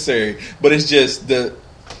necessary, but it's just the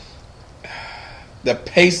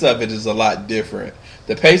pace of it is a lot different.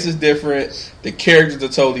 The pace is different. The characters are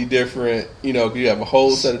totally different. You have a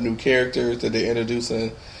whole set of new characters that they're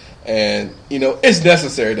introducing, and it's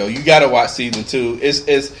necessary though. You got to watch season 2.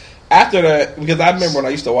 It's after that because I remember when I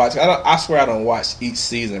used to watch. I swear I don't watch each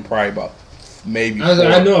season. Probably about maybe.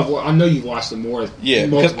 I know you've watched it more. Yeah,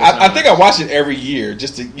 because I think I watch it every year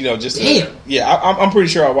just to Damn. I'm pretty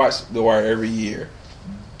sure I watch The Wire every year.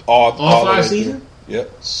 All 5 seasons.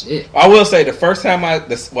 Yep. Shit. I will say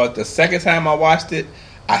the second time I watched it,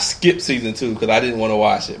 I skipped season 2 because I didn't want to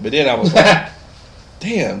watch it. But then I was like,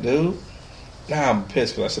 damn, dude. Now I'm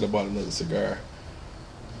pissed because I should have bought another cigar.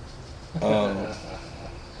 I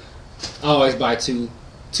always buy two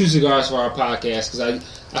cigars for our podcast because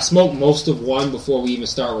I smoke most of one before we even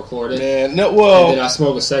start recording. Man, and then I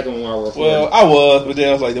smoke a second one while we're recording. Well, I was, but then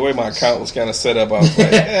I was like, the way my account was kind of set up, I was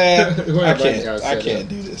like, I can't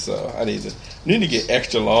do this. So I need to get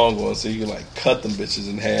extra long ones so you can like cut them bitches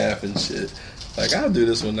in half and shit. Like I'll do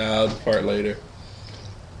this one now, I'll depart later.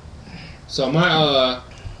 So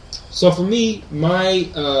for me, my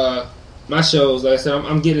shows, like I said,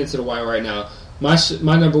 I'm getting into The Wire right now. My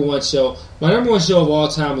number one show of all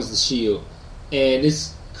time is The Shield, and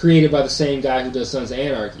it's created by the same guy who does Sons of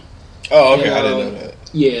Anarchy. Oh, okay, and, I didn't know that.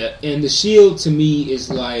 Yeah, and The Shield to me is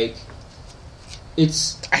like,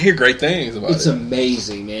 I hear great things about it. It's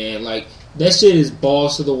amazing, man. Like That shit is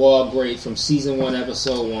balls to the wall great from season 1,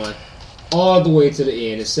 episode 1, all the way to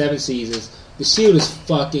the end. It's 7 seasons. The Shield is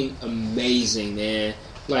fucking amazing, man.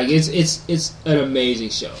 Like it's an amazing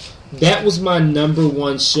show. That was my number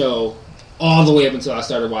 1 show all the way up until I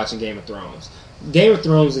started watching Game of Thrones. Game of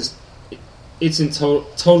Thrones it's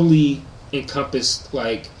totally encompassed,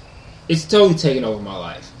 like it's totally taken over my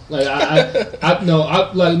life. Like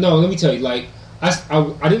let me tell you, like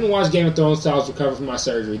I didn't watch Game of Thrones until I was recovering from my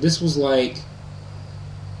surgery. This was like,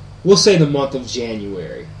 we'll say the month of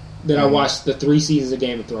January that I watched the 3 seasons of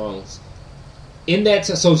Game of Thrones. In that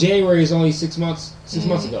so January is only 6 months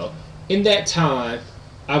ago. In that time,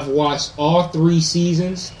 I've watched all 3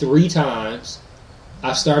 seasons 3 times.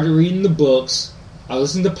 I've started reading the books. I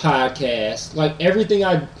listen to podcasts. Like everything,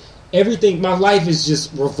 my life is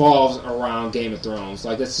just revolves around Game of Thrones.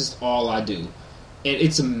 Like that's just all I do, and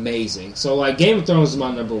it's amazing. So like Game of Thrones is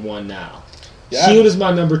my number 1 now. Yeah. Shield is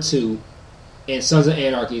my number 2, and Sons of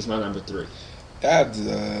Anarchy is my number 3. I have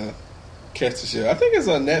to catch the show. I think it's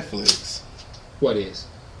on Netflix. What is?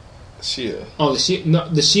 Shield. Oh, the Shield. No,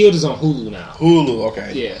 the Shield is on Hulu now. Hulu,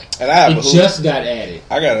 okay. Yeah, and I have it just got added.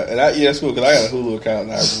 Yeah, that's cool because I got a Hulu account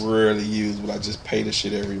and I rarely use, but I just pay the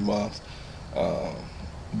shit every month.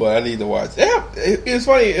 But I need to watch. Yeah, it's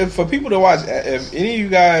funny for people to watch. If any of you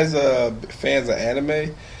guys fans of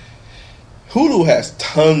anime, Hulu has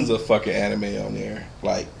tons of fucking anime on there,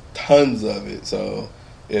 like tons of it. So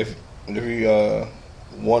if you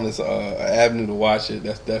want an avenue to watch it,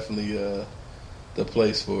 that's definitely the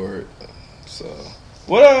place for it. So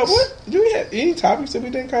what do we have any topics that we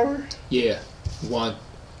didn't cover? Yeah, one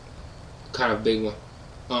kind of big one.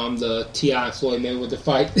 The T.I. and Floyd Mayweather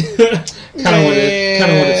fight. kind of want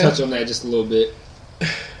to touch on that just a little bit.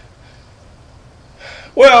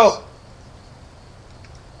 Well,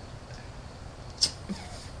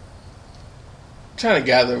 trying to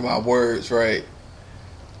gather my words right.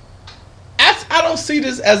 I don't see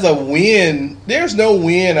this as a win. There's no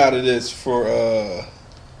win out of this for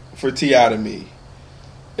T.I. to me.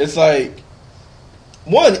 It's like,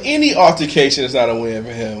 one, any altercation is not a win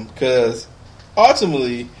for him because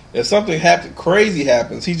ultimately, if something crazy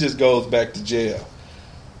happens, he just goes back to jail.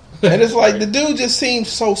 And it's like the dude just seems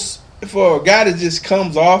so. For a guy that just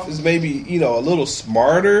comes off as maybe a little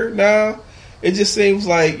smarter now, it just seems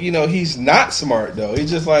like he's not smart though. He's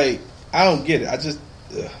just like, I don't get it.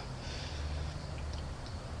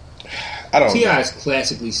 I don't. T.I. is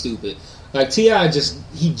classically stupid. Like T.I.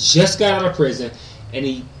 he just got out of prison and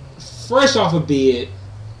he fresh off a bed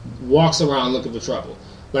walks around looking for trouble.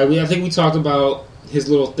 Like I think we talked about his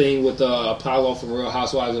little thing with Apollo from Real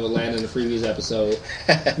Housewives of Atlanta in the previous episode.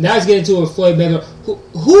 Now he's getting into a Floyd Mayweather.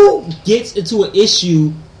 Who gets into an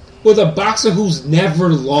issue with a boxer who's never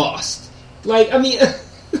lost? Like, I mean,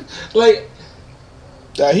 like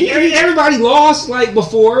everybody lost like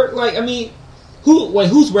before. Like, I mean,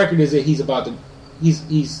 whose record is it? He's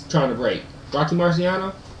trying to break Rocky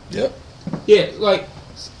Marciano. Yep. Yeah, like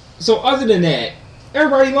so. Other than that,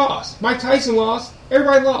 everybody lost. Mike Tyson lost.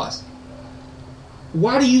 Everybody lost.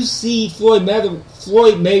 Why do you see Floyd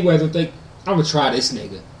Mayweather think, I'm gonna try this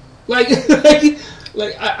nigga?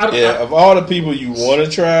 Of all the people you want to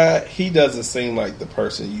try, he doesn't seem like the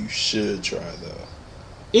person you should try though.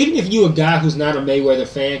 Even if you a guy who's not a Mayweather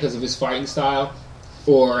fan because of his fighting style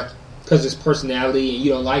or because of his personality and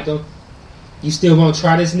you don't like him, you still gonna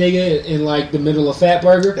try this nigga in like the middle of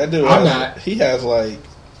Fatburger? That dude, not. He has like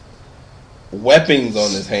weapons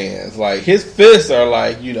on his hands. Like his fists are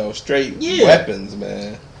like straight weapons,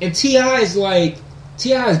 man. And T.I. is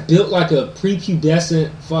built like a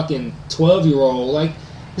prepubescent fucking 12-year-old. Like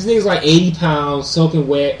this nigga's like 80 pounds, soaking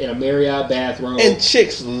wet in a Marriott bathrobe. And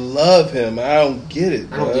chicks love him. I don't get it.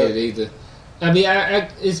 Bro. I don't get it either. I mean,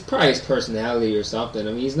 it's probably his personality or something.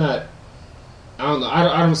 I mean, he's not. I don't know.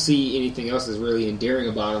 I don't see anything else that's really endearing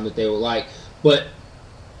about him that they would like. But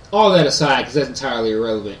all that aside, because that's entirely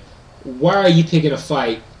irrelevant. Why are you picking a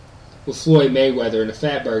fight with Floyd Mayweather in a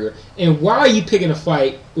Fatburger? And why are you picking a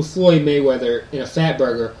fight with Floyd Mayweather in a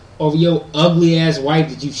Fatburger over your ugly ass wife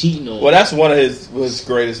that you cheating on? Well, that's one of his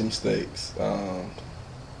greatest mistakes.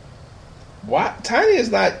 Why Tiny is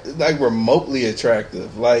not like remotely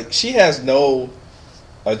attractive? Like she has no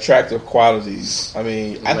attractive qualities. I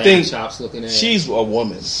mean, I think she's a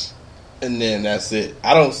woman, and then that's it.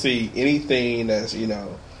 I don't see anything that's And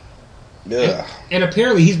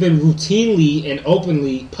apparently he's been routinely and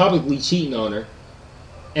openly, publicly cheating on her.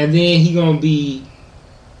 And then he gonna be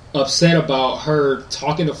upset about her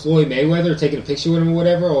talking to Floyd Mayweather, taking a picture with him or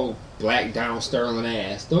whatever. Oh, black down Sterling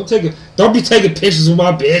ass. Don't be taking pictures with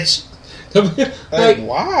my bitch. Like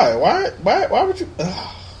why would you?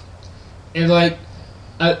 Ugh. And like,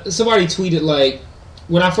 somebody tweeted like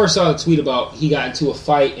when I first saw the tweet about he got into a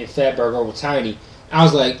fight in Fatburger over Tiny. I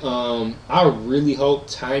was like, I really hope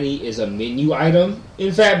Tiny is a menu item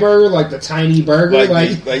in Fatburger, like the Tiny burger.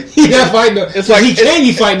 Like he not fighting. It's like he can't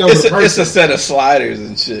be fighting over person. It's a set of sliders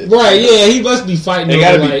and shit. Right? Yeah, he must be fighting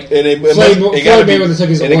over like Floyd Mayweather took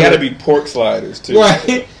his order. And they got to be pork sliders too.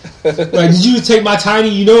 Right? Like, did you take my Tiny?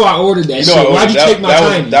 You know I ordered that shit. Why'd you take my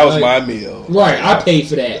Tiny? That was my meal. Right, I paid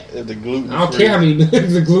for that. The gluten. I don't care how many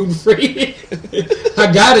the gluten free.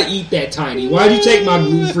 I gotta eat that Tiny. Why'd you take my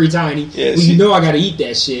gluten free Tiny? Yeah, you know I gotta eat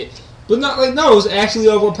that shit. But not like no, it was actually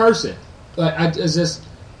over a person. Like it's just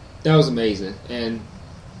that was amazing. And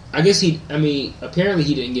I guess apparently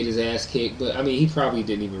he didn't get his ass kicked, but I mean he probably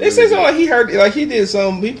didn't even. They say something like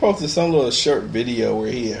he posted some little short video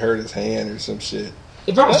where he had hurt his hand or some shit.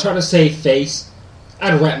 If I was trying to save face,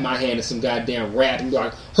 I'd wrap my hand in some goddamn wrap and be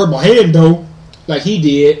like, hurt my hand though, like he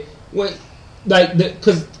did. What, like,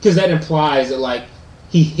 because that implies that like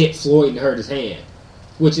he hit Floyd and hurt his hand,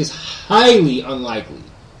 which is highly unlikely.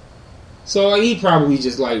 So like, he probably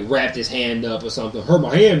just like wrapped his hand up or something, hurt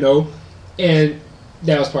my hand though, and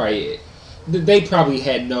that was probably it. They probably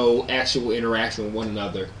had no actual interaction with one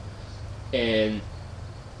another, and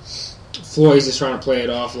Floyd's just trying to play it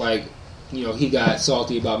off like, you know, he got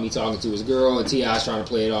salty about me talking to his girl, and T.I.'s trying to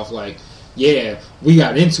play it off like, yeah, we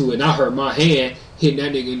got into it, and I hurt my hand hitting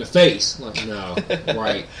that nigga in the face. Like, no,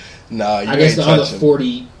 right. Nah, you I guess the other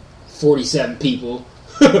him. 47 people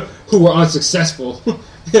who were unsuccessful.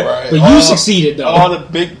 Right. But you succeeded, though. All the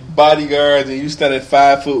big bodyguards, and you standing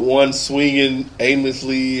 5'1", swinging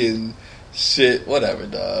aimlessly and shit. Whatever,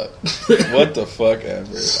 dog. What the fuck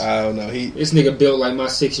ever. I don't know. This nigga built like my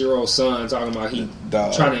 6-year-old son, talking about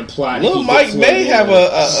trying to imply that Little Mike may have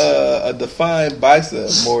a defined bicep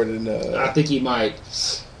more than. I think he might.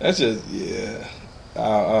 That's just I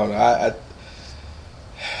don't know.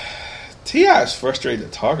 T.I. is frustrated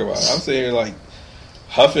to talk about. I'm sitting here like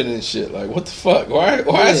huffing and shit. Like, what the fuck?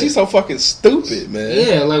 Why is he so fucking stupid, man?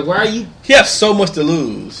 Yeah, like why are you? He has so much to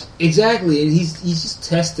lose. Exactly, and he's just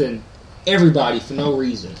testing everybody for no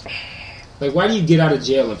reason. Like, why do you get out of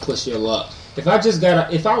jail and push your luck? If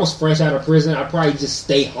I was fresh out of prison, I'd probably just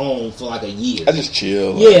stay home for like a year. I just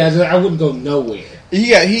chill. Yeah, I wouldn't go nowhere.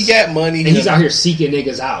 He got money, and he's out here seeking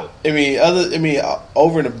niggas out.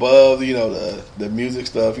 Over and above, you know, the music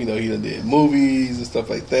stuff. You know, he done did movies and stuff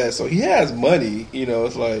like that. So he has money. You know,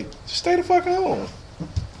 it's like just stay the fuck home.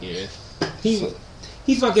 Yeah,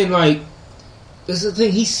 he fucking like. That's the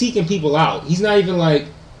thing. He's seeking people out. He's not even like.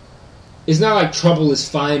 It's not like trouble is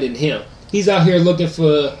finding him. He's out here looking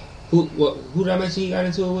for who did I mention he got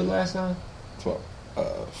into it with last time?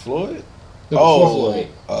 Floyd? No, before Floyd.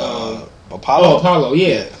 Apollo? Apollo,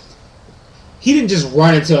 yeah. He didn't just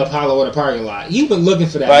run into Apollo in a parking lot. He been looking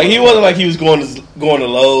for that. Like, he wasn't like he was going to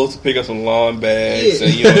Lowe's to pick up some lawn bags. Yeah.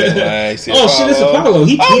 And, you know, like, shit, it's Apollo.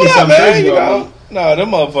 He tweeted something crazy about me. No,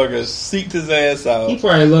 them motherfuckers seeked his ass out. He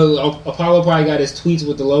probably Apollo probably got his tweets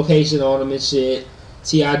with the location on them and shit.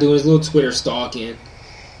 T.I. doing his little Twitter stalking.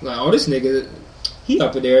 Like, oh, this nigga, he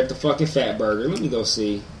up in there at the fucking Fatburger. Let me go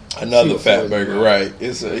see. Another Fatburger, right.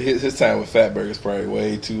 It's his time with Fatburger is probably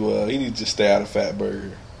way too... he needs to just stay out of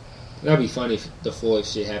Fatburger. That'd be funny if the Floyd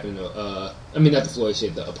shit happened to... not the Floyd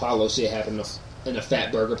shit, the Apollo shit happened in a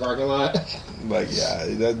Fatburger parking lot. Like,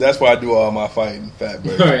 yeah, that's why I do all my fighting,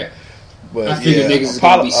 Fatburger. Right. But I figure niggas is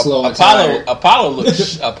going to be slow and tired.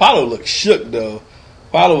 Apollo looked shook, though.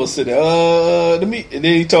 Apollo was sitting there, and then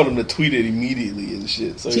he told him to tweet it immediately and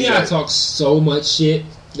shit. So T.I. talks so much shit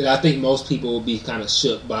that I think most people will be kind of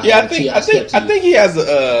shook by. Yeah, I think he has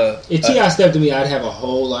if T.I. stepped to me, I'd have a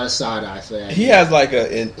whole lot of side eye for that. He has like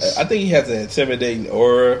I think he has an intimidating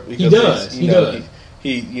aura. He does.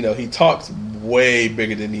 He talks way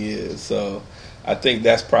bigger than he is. So I think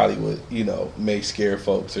that's probably what may scare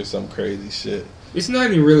folks or some crazy shit. It's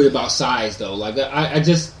not even really about size though. Like I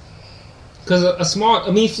just. Because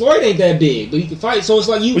Floyd ain't that big, but he can fight. So it's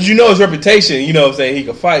like you. But his reputation. You know what I'm saying? He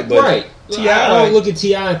can fight. But right. T.I. I don't look at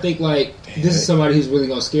T.I. and think like this is somebody who's really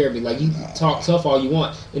gonna scare me. Like you talk tough all you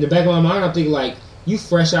want. In the back of my mind, I'm thinking like you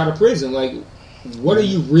fresh out of prison. Like what are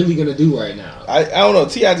you really gonna do right now? I don't know.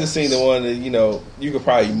 T.I. just seen the one that you could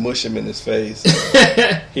probably mush him in his face.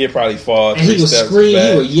 He'd probably fall. And he would scream.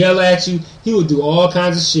 Back. He would yell at you. He would do all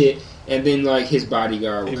kinds of shit. And then like his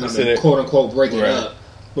bodyguard would come and quote unquote break it up.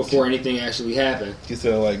 Before anything actually happened. He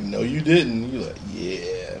said, like, no, you didn't. You're like,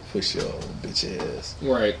 yeah, push your bitch ass.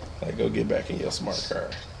 Right. Like, go get back in your smart car.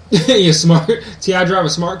 Your smart? T.I. drive a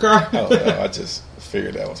smart car? I don't know. I just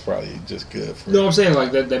figured that was probably just good for you know what I'm saying?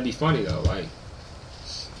 Like, that'd be funny, though. Like,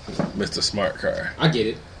 Mr. Smart Car. I get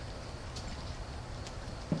it.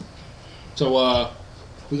 So,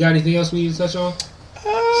 We got anything else we need to touch on?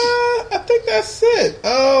 I think that's it.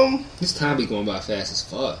 This time be going by fast as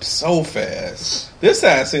fuck. So fast. This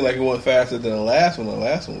time seemed like it went faster than the last one. The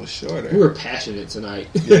last one was shorter. We were passionate tonight.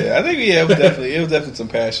 Yeah, I think it was definitely some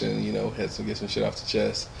passion. You know, had to get some shit off the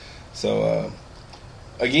chest. So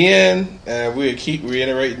again, we'll keep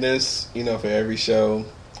reiterating this. You know, for every show,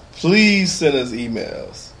 please send us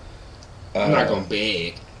emails. I'm not gonna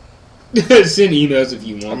beg. Send emails if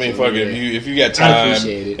you want. I mean, to, fuck it. If you got time, I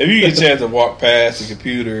appreciate it. If you get a chance to walk past the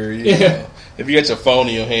computer, you know, if you got your phone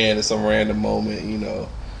in your hand at some random moment, you know,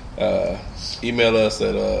 email us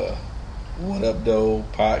at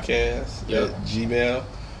whatupdoepodcast@gmail,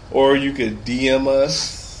 or you could DM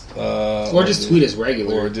us, or just tweet us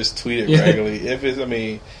regularly, or just tweet it regularly. If it's, I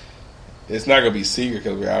mean, it's not gonna be secret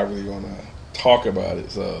because we're obviously gonna talk about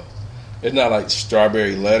it, so. It's not like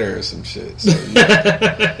Strawberry Letter or some shit. So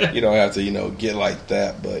you don't have to, you know, get like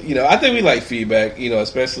that. But, you know, I think we like feedback, you know,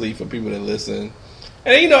 especially for people that listen.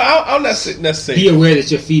 And, you know, I'll not necessarily... Be aware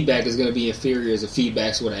that your feedback is going to be inferior as a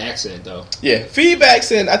feedbacks with an accent, though. Yeah,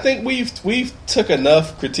 feedbacks, and I think we've took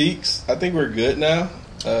enough critiques. I think we're good now.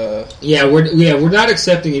 We're not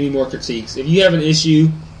accepting any more critiques. If you have an issue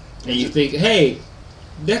and you think, hey...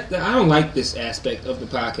 I don't like this aspect of the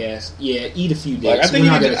podcast. Yeah, eat a few dicks. Like, I think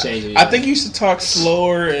we're not going to change it. I think you should talk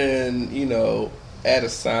slower and, you know, add a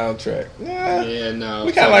soundtrack. Yeah, no.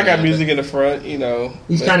 We kind of like our music in the front, you know.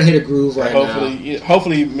 We've kind of hit a groove right now.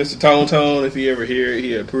 Hopefully, Mr. Tone, if he ever hear it,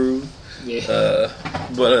 he approve. Yeah.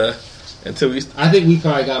 But until we... I think we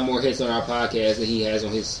probably got more hits on our podcast than he has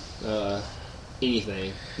on his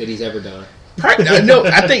anything that he's ever done. I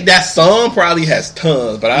think that song probably has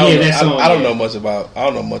tons, but I don't know much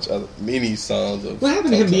other many songs. What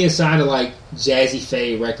happened to him being signed to like Jazzy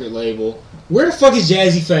Faye record label? Where the fuck is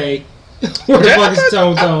Jazzy Faye? Where the fuck is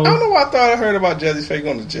Tone? I don't know why I thought I heard about Jazzy Faye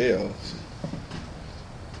going to jail.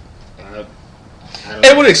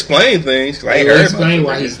 It would explain things. It would explain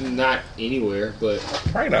why he's not anywhere, but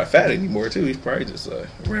probably not fat anymore too. He's probably just a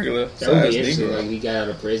regular that would be size interesting. Negro. Like he got out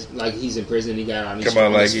of prison, like he's in prison. He got out. Come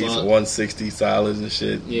on, like he's 160 solids and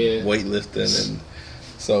shit. Yeah, weightlifting and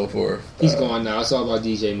so forth. He's gone now. It's all about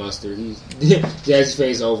DJ Mustard. He's Jazzy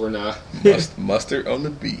Faye's over now. Mustard on the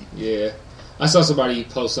beat. Yeah, I saw somebody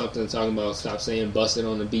post something talking about stop saying "busted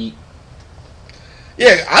on the beat."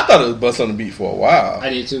 Yeah, I thought it was "bust on the beat" for a while. I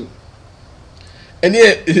did too. And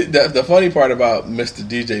then the funny part about Mr.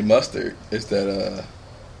 DJ Mustard is that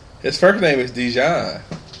his first name is Dijon.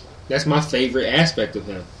 That's my favorite aspect of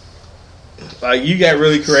him. Like, you got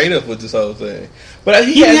really creative with this whole thing, but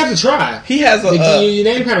he didn't have to try. He has your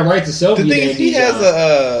name kind of writes itself. The thing is, he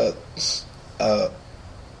has a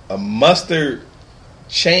mustard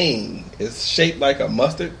chain. It's shaped like a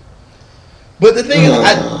mustard. But the thing is,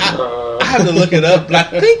 I have to look it up.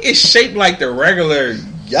 But I think it's shaped like the regular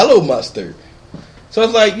yellow mustard. So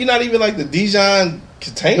it's like, you're not even like the Dijon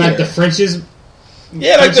container. Like the French's.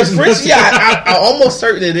 Yeah, like the French. Yeah, I'm almost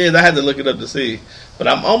certain it is. I had to look it up to see. But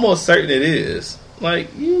I'm almost certain it is. Like,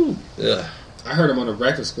 you. Ugh. I heard him on the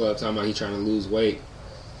Breakfast Club talking about he trying to lose weight.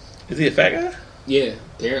 Is he a fat guy? Yeah,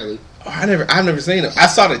 apparently. Oh, I've never seen him. I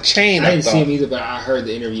saw the chain. I didn't see him either, but I heard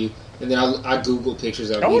the interview. And then I Googled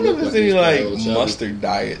pictures of him. I wonder if there's any like mustard chubby.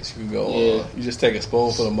 diets you can go on. You just take a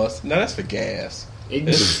spoonful of mustard. No, that's for gas.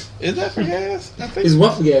 Is that for gas? I think it's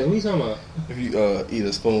what for gas? What are you talking about? If you eat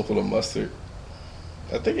a spoonful of mustard,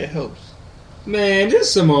 I think it helps. Man, this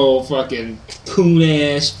is some old fucking coon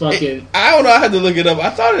ass fucking. I don't know. I had to look it up. I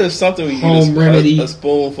thought it was something we home remedy. A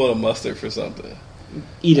spoonful of mustard for something.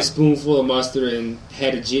 Eat a spoonful of mustard and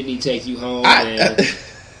had a jitney take you home. I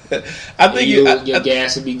think your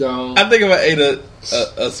gas would be gone. I think if I ate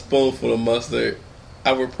a spoonful of mustard,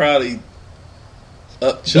 I would probably be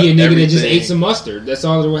a nigga that just ate some mustard. That's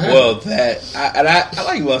all that would happen. Well, I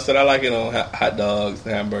like mustard. I like it on hot dogs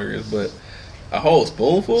and hamburgers, but a whole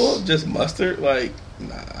spoonful of just mustard, like,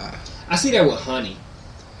 nah. I see that with honey.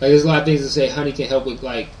 Like, there's a lot of things that say honey can help with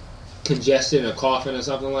like congestion or coughing or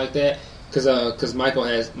something like that. Because Michael,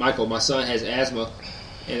 my son has asthma,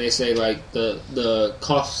 and they say like the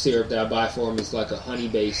cough syrup that I buy for him is like a honey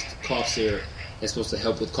based cough syrup that's supposed to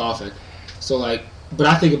help with coughing. So like, but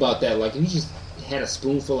I think about that, like, if you just had a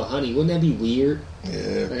spoonful of honey, wouldn't that be weird?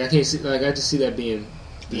 Yeah. Like, I can't see, like, I just see that being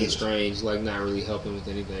strange, like not really helping with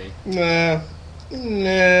anything. Nah.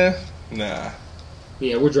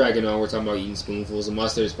 Yeah, we're dragging on. We're talking about eating spoonfuls of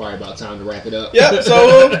mustard. It's probably about time to wrap it up. Yep.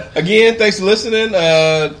 So again, thanks for listening.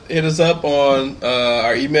 Hit us up on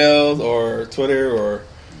our emails or Twitter or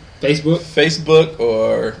Facebook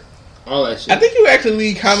or all that shit. I think you actually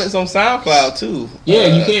leave comments on SoundCloud too. Yeah,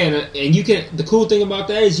 you can. And you can. The cool thing about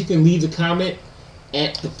that is you can leave the comment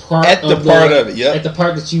at the part At the part of it, yep. At the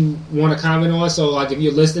part that you want to comment on. So, like, if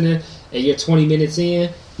you're listening and you're 20 minutes in,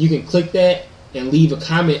 you can click that and leave a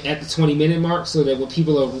comment at the 20-minute mark, so that when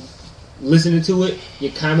people are listening to it,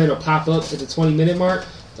 your comment will pop up at the 20-minute mark.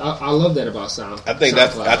 I love that about SoundCloud. I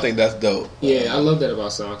think that's dope. Yeah, I love that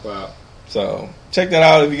about SoundCloud. So check that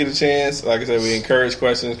out if you get a chance. Like I said, we encourage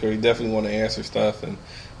questions because we definitely want to answer stuff and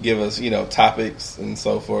give us, topics and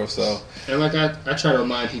so forth. So, and like I try to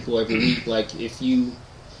remind people every week, like if you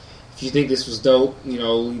think this was dope,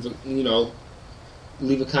 leave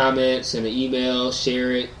a comment, send an email,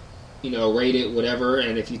 share it, rate it, whatever.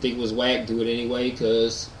 And if you think it was whack, do it anyway,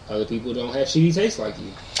 because other people don't have shitty taste like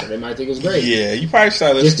you, so they might think it was great. Yeah, you probably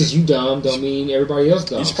start listening. Just because you dumb don't mean everybody else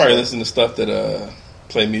dumb. You should probably listen to stuff that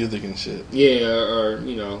play music and shit. Yeah, or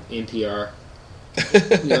NPR.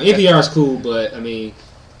 NPR is cool, but I mean,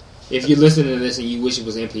 if you're listening to this and you wish it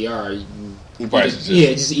was NPR, you probably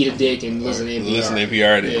should just eat a dick and listen to NPR. Listen to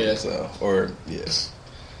NPR then. Yeah.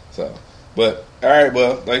 So, but all right,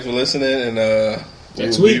 well, thanks for listening, and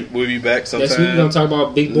we'll be back sometime. Next week we're gonna talk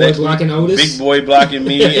about Big Boy blocking Otis. Big Boy blocking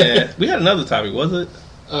me, and we had another topic, was it?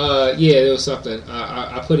 Yeah, there was something.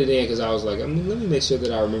 I put it in because I was like, let me make sure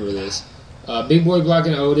that I remember this. Big Boy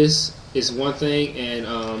blocking Otis is one thing,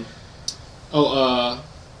 and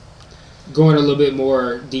going a little bit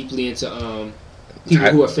more deeply into people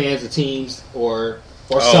who are fans of teams or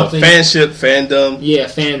something. Fandom. Yeah,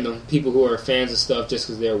 fandom. People who are fans of stuff just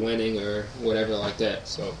because they're winning or whatever like that.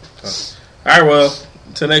 So, all right, well,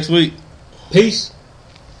 until next week. Peace.